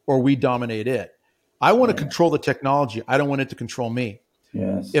us or we dominate it. I want to control the technology. I don't want it to control me.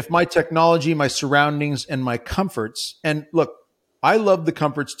 Yes. If my technology, my surroundings, and my comforts, and look, I love the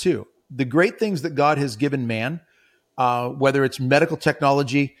comforts too. The great things that God has given man, whether it's medical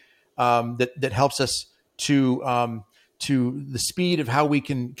technology that helps us to the speed of how we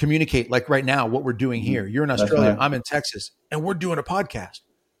can communicate, like right now, what we're doing here. You're in Australia, I'm in Texas, and we're doing a podcast.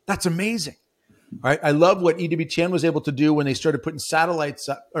 That's amazing. All right. I love what EWTN was able to do when they started putting satellites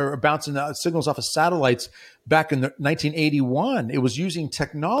or bouncing signals off of satellites back in 1981. It was using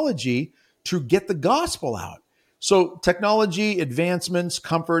technology to get the gospel out. So technology, advancements,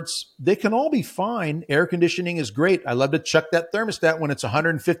 comforts, they can all be fine. Air conditioning is great. I love to check that thermostat when it's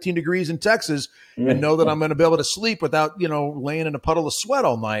 115 degrees in Texas and know that I'm going to be able to sleep without, laying in a puddle of sweat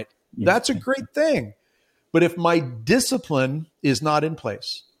all night. That's a great thing. But if my discipline is not in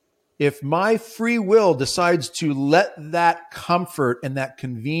place, if my free will decides to let that comfort and that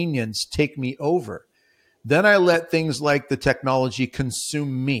convenience take me over, then I let things like the technology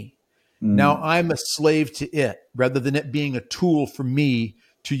consume me. Now I'm a slave to it rather than it being a tool for me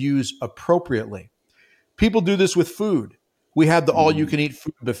to use appropriately. People do this with food. We have the all-you-can-eat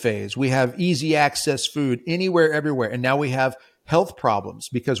food buffets. We have easy access food anywhere, everywhere. And now we have health problems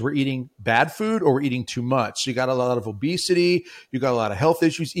because we're eating bad food or we're eating too much. So you got a lot of obesity. You got a lot of health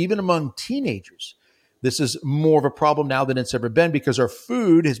issues, even among teenagers. This is more of a problem now than it's ever been because our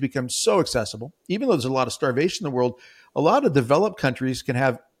food has become so accessible. Even though there's a lot of starvation in the world, a lot of developed countries can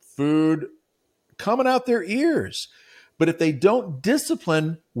have food coming out their ears. But if they don't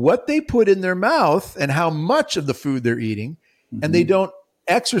discipline what they put in their mouth and how much of the food they're eating, and they don't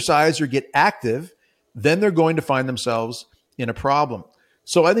exercise or get active, then they're going to find themselves in a problem.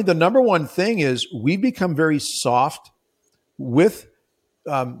 So I think the number one thing is we've become very soft with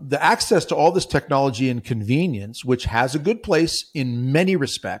the access to all this technology and convenience, which has a good place in many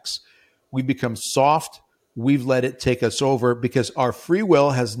respects. We've become soft. We've let it take us over because our free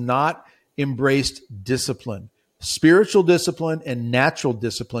will has not embraced discipline, spiritual discipline and natural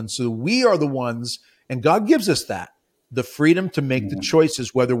discipline. So we are the ones, and God gives us that, the freedom to make the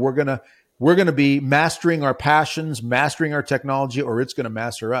choices, whether we're going to be mastering our passions, mastering our technology, or it's going to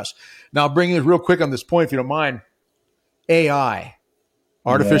master us. Now, I'll bring it real quick on this point, if you don't mind. AI,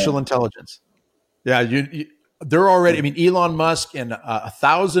 artificial intelligence. Yeah, they're already, Elon Musk and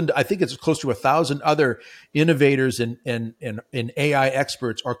 1,000, I think it's close to 1,000 other innovators and AI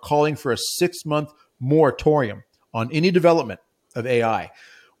experts are calling for a 6-month moratorium on any development of AI.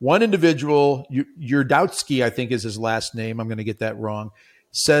 One individual, Yurdowski, I think is his last name, I'm going to get that wrong,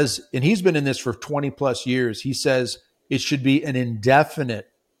 says, and he's been in this for 20 plus years, he says it should be an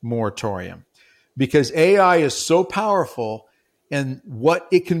indefinite moratorium because AI is so powerful and what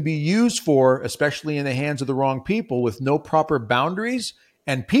it can be used for, especially in the hands of the wrong people with no proper boundaries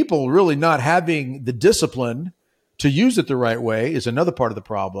and people really not having the discipline to use it the right way is another part of the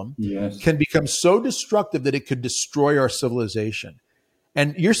problem, Yes. can become so destructive that it could destroy our civilization.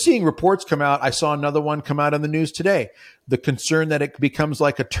 And you're seeing reports come out. I saw another one come out on the news today. The concern that it becomes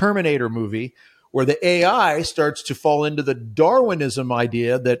like a Terminator movie where the AI starts to fall into the Darwinism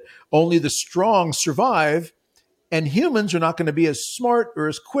idea that only the strong survive and humans are not going to be as smart or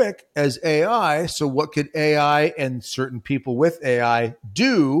as quick as AI. So what could AI and certain people with AI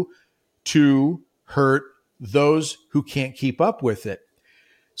do to hurt those who can't keep up with it?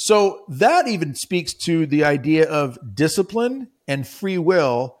 So that even speaks to the idea of discipline and free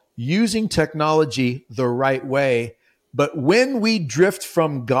will using technology the right way. But when we drift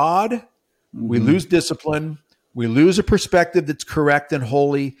from God, we lose discipline, we lose a perspective that's correct and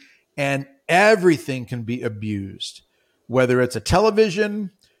holy, and everything can be abused. Whether it's a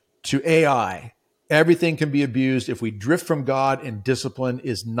television to AI, everything can be abused if we drift from God and discipline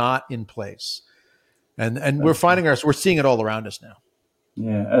is not in place. And we're seeing it all around us now.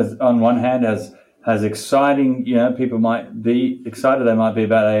 Yeah, as on one hand, as exciting, people might be excited they might be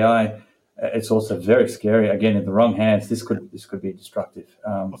about AI. It's also very scary. Again, in the wrong hands, this could be destructive.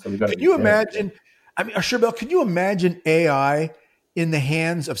 So we've got to. Can you imagine? I mean, Sherbel, can you imagine AI in the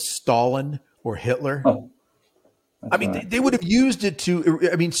hands of Stalin or Hitler? Oh, I mean, they would have used it to.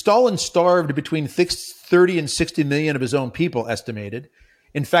 I mean, Stalin starved between 30 and 60 million of his own people, estimated.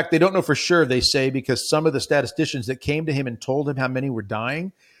 In fact, they don't know for sure, they say, because some of the statisticians that came to him and told him how many were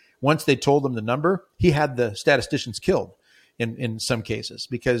dying, once they told him the number, he had the statisticians killed in some cases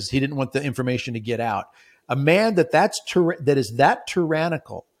because he didn't want the information to get out. A man that is that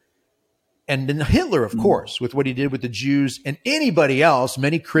tyrannical. And then Hitler, of course, with what he did with the Jews and anybody else,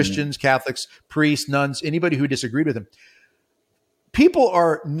 many Christians, Catholics, priests, nuns, anybody who disagreed with him. People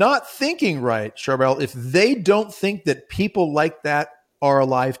are not thinking right, Sherbel, if they don't think that people like that are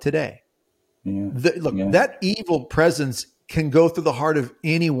alive today. That evil presence can go through the heart of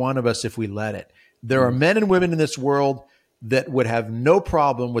any one of us if we let it. There are men and women in this world that would have no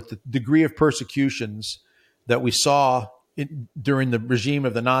problem with the degree of persecutions that we saw during the regime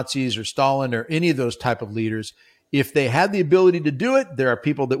of the Nazis or Stalin or any of those type of leaders. If they had the ability to do it, there are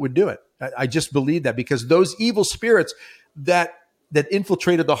people that would do it. I just believe that because those evil spirits that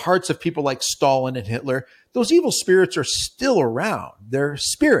infiltrated the hearts of people like Stalin and Hitler, those evil spirits are still around. They're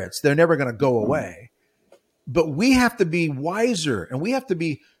spirits. They're never going to go away. But we have to be wiser and we have to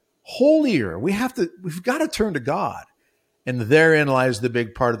be holier. We've got to turn to God. And therein lies the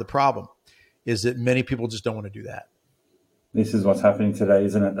big part of the problem, is that many people just don't want to do that. This is what's happening today,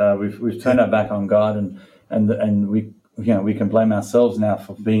 isn't it? We've turned our back on God, and we can blame ourselves now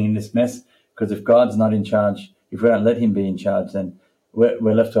for being in this mess, because if God's not in charge, if we don't let him be in charge, then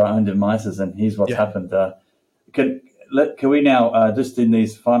we're left to our own devices, and here's what's happened. Can we now, just in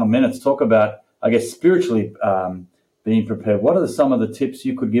these final minutes, talk about, I guess, spiritually being prepared? What are some of the tips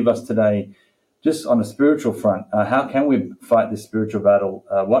you could give us today, just on a spiritual front? How can we fight this spiritual battle?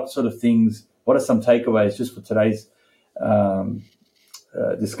 What sort of things, what are some takeaways just for today's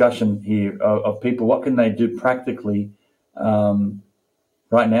discussion here of people? What can they do practically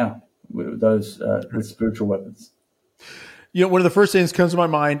right now with those with spiritual weapons? One of the first things that comes to my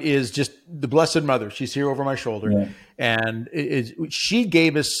mind is just the Blessed Mother. She's here over my shoulder, and she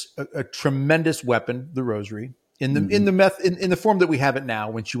gave us a tremendous weapon, the Rosary, in the form that we have it now.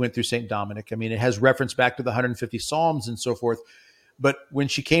 When she went through Saint Dominic, I mean, it has reference back to the 150 Psalms and so forth. But when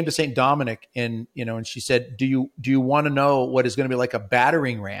she came to Saint Dominic, and she said, "Do you want to know what is going to be like a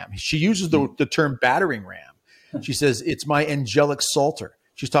battering ram?" She uses the term battering ram. She says, "It's my angelic psalter."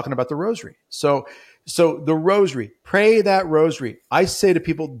 She's talking about the Rosary. So the Rosary, pray that Rosary. I say to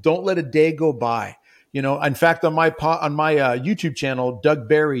people, don't let a day go by. In fact, on my YouTube channel, Doug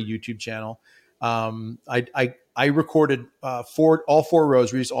Barry YouTube channel, I recorded all four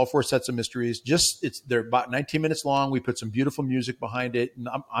rosaries, all four sets of mysteries. They're about 19 minutes long. We put some beautiful music behind it, and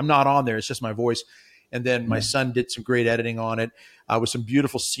I'm not on there. It's just my voice. And then my son did some great editing on it with some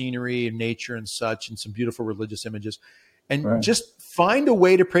beautiful scenery and nature and such, and some beautiful religious images. And just find a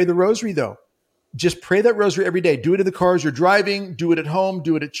way to pray the Rosary, though. Just pray that Rosary every day. Do it in the car as you're driving. Do it at home.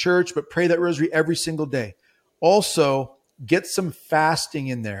 Do it at church. But pray that Rosary every single day. Also, get some fasting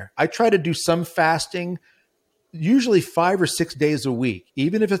in there. I try to do some fasting, usually 5 or 6 days a week,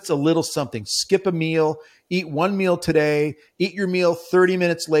 even if it's a little something. Skip a meal, eat one meal today, eat your meal 30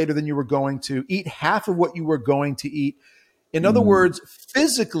 minutes later than you were going to, eat half of what you were going to eat. In other words,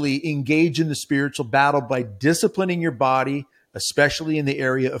 physically engage in the spiritual battle by disciplining your body, especially in the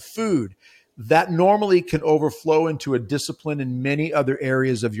area of food. That normally can overflow into a discipline in many other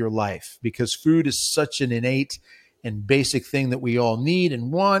areas of your life, because food is such an innate and basic thing that we all need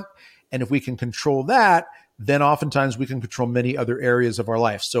and want. And if we can control that, then oftentimes we can control many other areas of our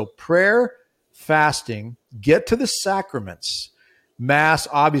life. So prayer, fasting, get to the sacraments, Mass,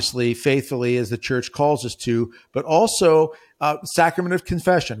 obviously, faithfully as the church calls us to, but also sacrament of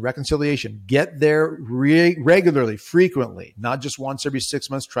confession, reconciliation. Get there regularly, frequently, not just once every 6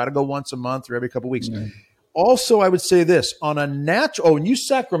 months. Try to go once a month or every couple of weeks. Mm. Also, I would say this on a natural, and use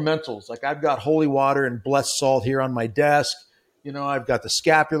sacramentals. Like I've got holy water and blessed salt here on my desk. I've got the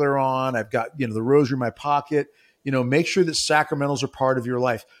scapular on. I've got, the rosary in my pocket. Make sure that sacramentals are part of your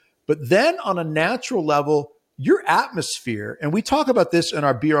life. But then on a natural level, your atmosphere, and we talk about this in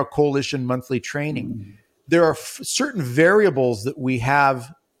our BR Coalition monthly training, there are certain variables that we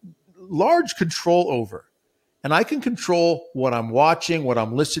have large control over. And I can control what I'm watching, what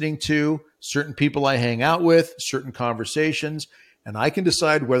I'm listening to, certain people I hang out with, certain conversations, and I can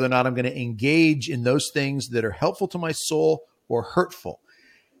decide whether or not I'm going to engage in those things that are helpful to my soul or hurtful.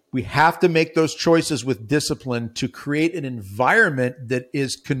 We have to make those choices with discipline to create an environment that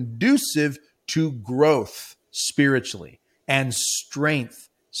is conducive to growth spiritually and strength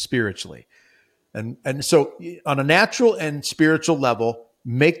spiritually. And so on a natural and spiritual level,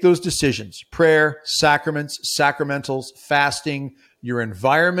 make those decisions: prayer, sacraments, sacramentals, fasting, your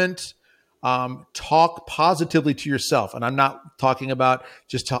environment. Talk positively to yourself. And I'm not talking about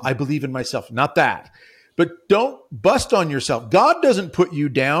just I believe in myself, not that. But don't bust on yourself. God doesn't put you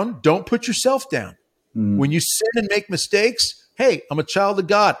down. Don't put yourself down. When you sin and make mistakes, hey, I'm a child of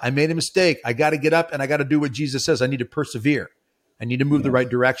God. I made a mistake. I got to get up and I got to do what Jesus says. I need to persevere. I need to move the right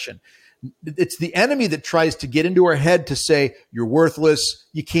direction. It's the enemy that tries to get into our head to say, you're worthless.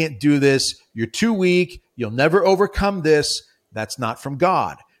 You can't do this. You're too weak. You'll never overcome this. That's not from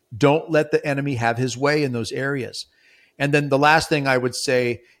God. Don't let the enemy have his way in those areas. And then the last thing I would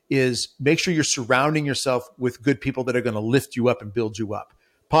say is make sure you're surrounding yourself with good people that are going to lift you up and build you up.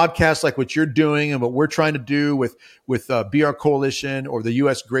 Podcasts like what you're doing and what we're trying to do with BR Coalition or the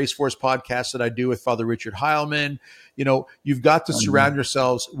U.S. Grace Force podcast that I do with Father Richard Heilman, you've got to surround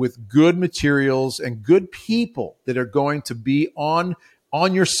yourselves with good materials and good people that are going to be on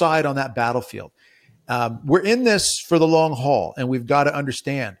your side on that battlefield. We're in this for the long haul, and we've got to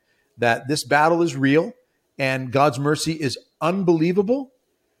understand that this battle is real and God's mercy is unbelievable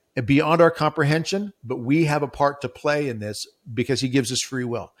and beyond our comprehension, but we have a part to play in this because he gives us free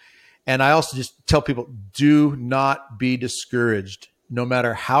will. And I also just tell people, do not be discouraged. No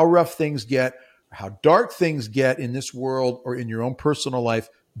matter how rough things get, or how dark things get in this world or in your own personal life,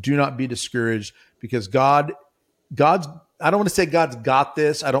 do not be discouraged because God's, I don't want to say God's got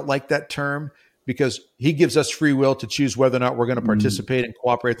this. I don't like that term because he gives us free will to choose whether or not we're going to participate and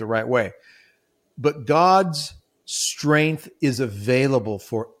cooperate the right way. But God's strength is available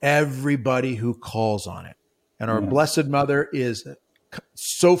for everybody who calls on it. And our Blessed Mother is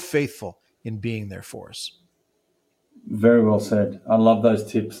so faithful in being there for us. Very well said. I love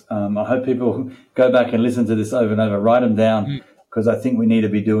those tips. I hope people go back and listen to this over and over, write them down, because I think we need to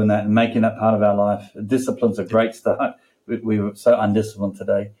be doing that and making that part of our life. Discipline's a great start. We were so undisciplined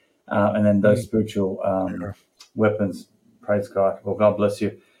today. And then those spiritual weapons, praise God. Well, God bless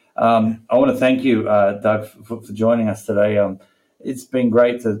you. I want to thank you, Doug, for joining us today. It's been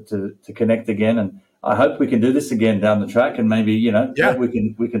great to connect again, and I hope we can do this again down the track, and maybe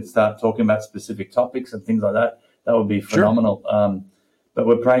we can start talking about specific topics and things like that. That would be phenomenal. Sure. But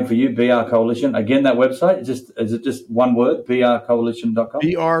we're praying for you, BR Coalition. Again, that website, is it just one word, brcoalition.com?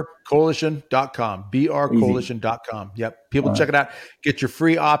 brcoalition.com, brcoalition.com. Yep. People check it out. Get your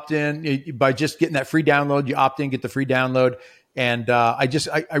free opt-in. By just getting that free download, you opt in, get the free download. And I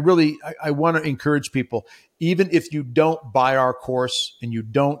really want to encourage people, even if you don't buy our course and you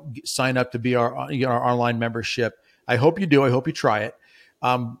don't sign up to be our online membership, I hope you do. I hope you try it.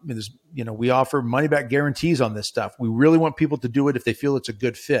 We offer money back guarantees on this stuff. We really want people to do it if they feel it's a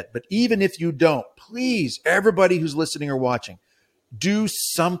good fit. But even if you don't, please, everybody who's listening or watching, do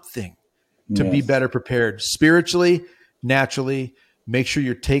something to be better prepared spiritually, naturally. Make sure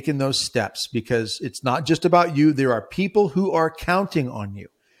you're taking those steps because it's not just about you. There are people who are counting on you,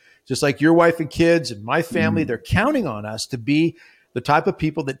 just like your wife and kids and my family. They're counting on us to be the type of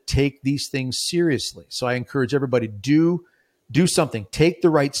people that take these things seriously. So I encourage everybody, do something, take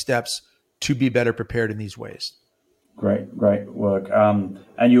the right steps to be better prepared in these ways. Great work.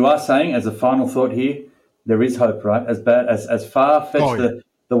 And you are saying, as a final thought here, there is hope, right? As far-fetched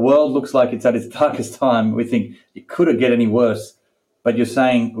the world looks like it's at its darkest time, we think it couldn't get any worse. But you're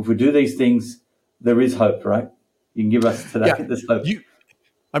saying if we do these things, there is hope, right? You can give us today this hope.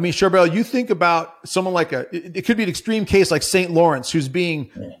 Charbel, you think about someone like it could be an extreme case like St. Lawrence, who's being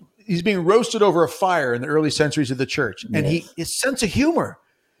roasted over a fire in the early centuries of the church. And his sense of humor,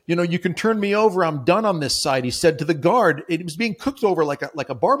 You can turn me over. I'm done on this side. He said to the guard, it was being cooked over like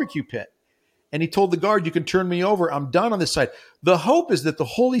a barbecue pit. And he told the guard, you can turn me over. I'm done on this side. The hope is that the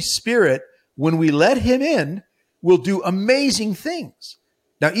Holy Spirit, when we let him in, will do amazing things.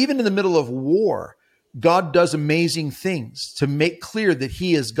 Now, even in the middle of war, God does amazing things to make clear that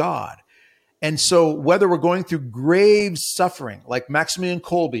he is God. And so whether we're going through grave suffering, like Maximilian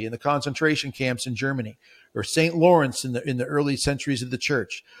Kolbe in the concentration camps in Germany, or St. Lawrence in the early centuries of the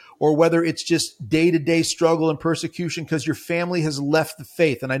church, or whether it's just day-to-day struggle and persecution because your family has left the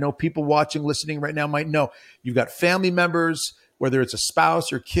faith. And I know people watching, listening right now might know you've got family members, whether it's a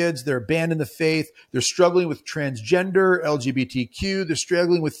spouse or kids, they're abandoned the faith. They're struggling with transgender, LGBTQ. They're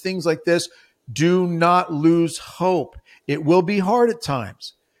struggling with things like this. Do not lose hope. It will be hard at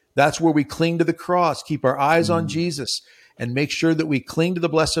times. That's where we cling to the cross, keep our eyes on Jesus, and make sure that we cling to the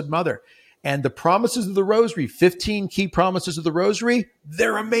Blessed Mother. And the promises of the Rosary, 15 key promises of the Rosary,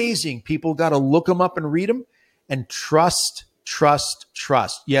 they're amazing. People got to look them up and read them and trust, trust,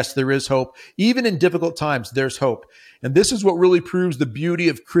 trust. Yes, there is hope. Even in difficult times, there's hope. And this is what really proves the beauty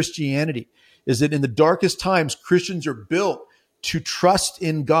of Christianity, is that in the darkest times, Christians are built to trust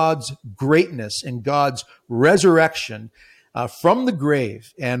in God's greatness and God's resurrection from the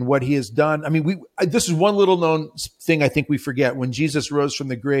grave and what he has done. I mean, this is one little known thing I think we forget. When Jesus rose from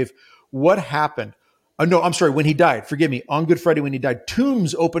the grave, what happened? When he died, forgive me, on Good Friday when he died,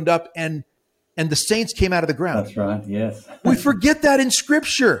 tombs opened up and the saints came out of the ground. That's right, yes. We forget that in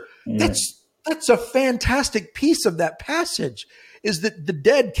Scripture. Yeah. That's a fantastic piece of that passage, is that the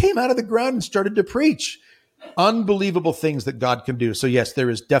dead came out of the ground and started to preach. Unbelievable things that God can do. So yes, there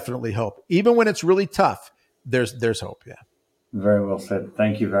is definitely hope. Even when it's really tough, there's hope, yeah. Very well said.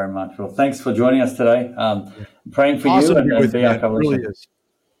 Thank you very much. Well, thanks for joining us today. Praying for Awesome you and be our it really coalition. is.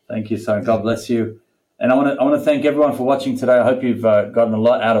 Thank you, so God bless you. And I want to thank everyone for watching today. I hope you've gotten a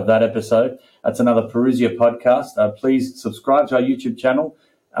lot out of that episode. That's another Parousia podcast. Please subscribe to our YouTube channel.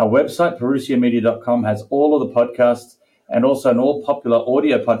 Our website, parousiamedia.com, has all of the podcasts and also on all popular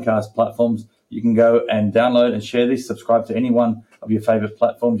audio podcast platforms. You can go and download and share this. Subscribe to any one of your favorite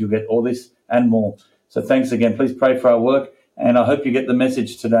platforms. You'll get all this and more. So thanks again. Please pray for our work. And I hope you get the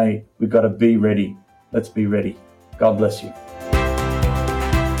message today. We've got to be ready. Let's be ready. God bless you.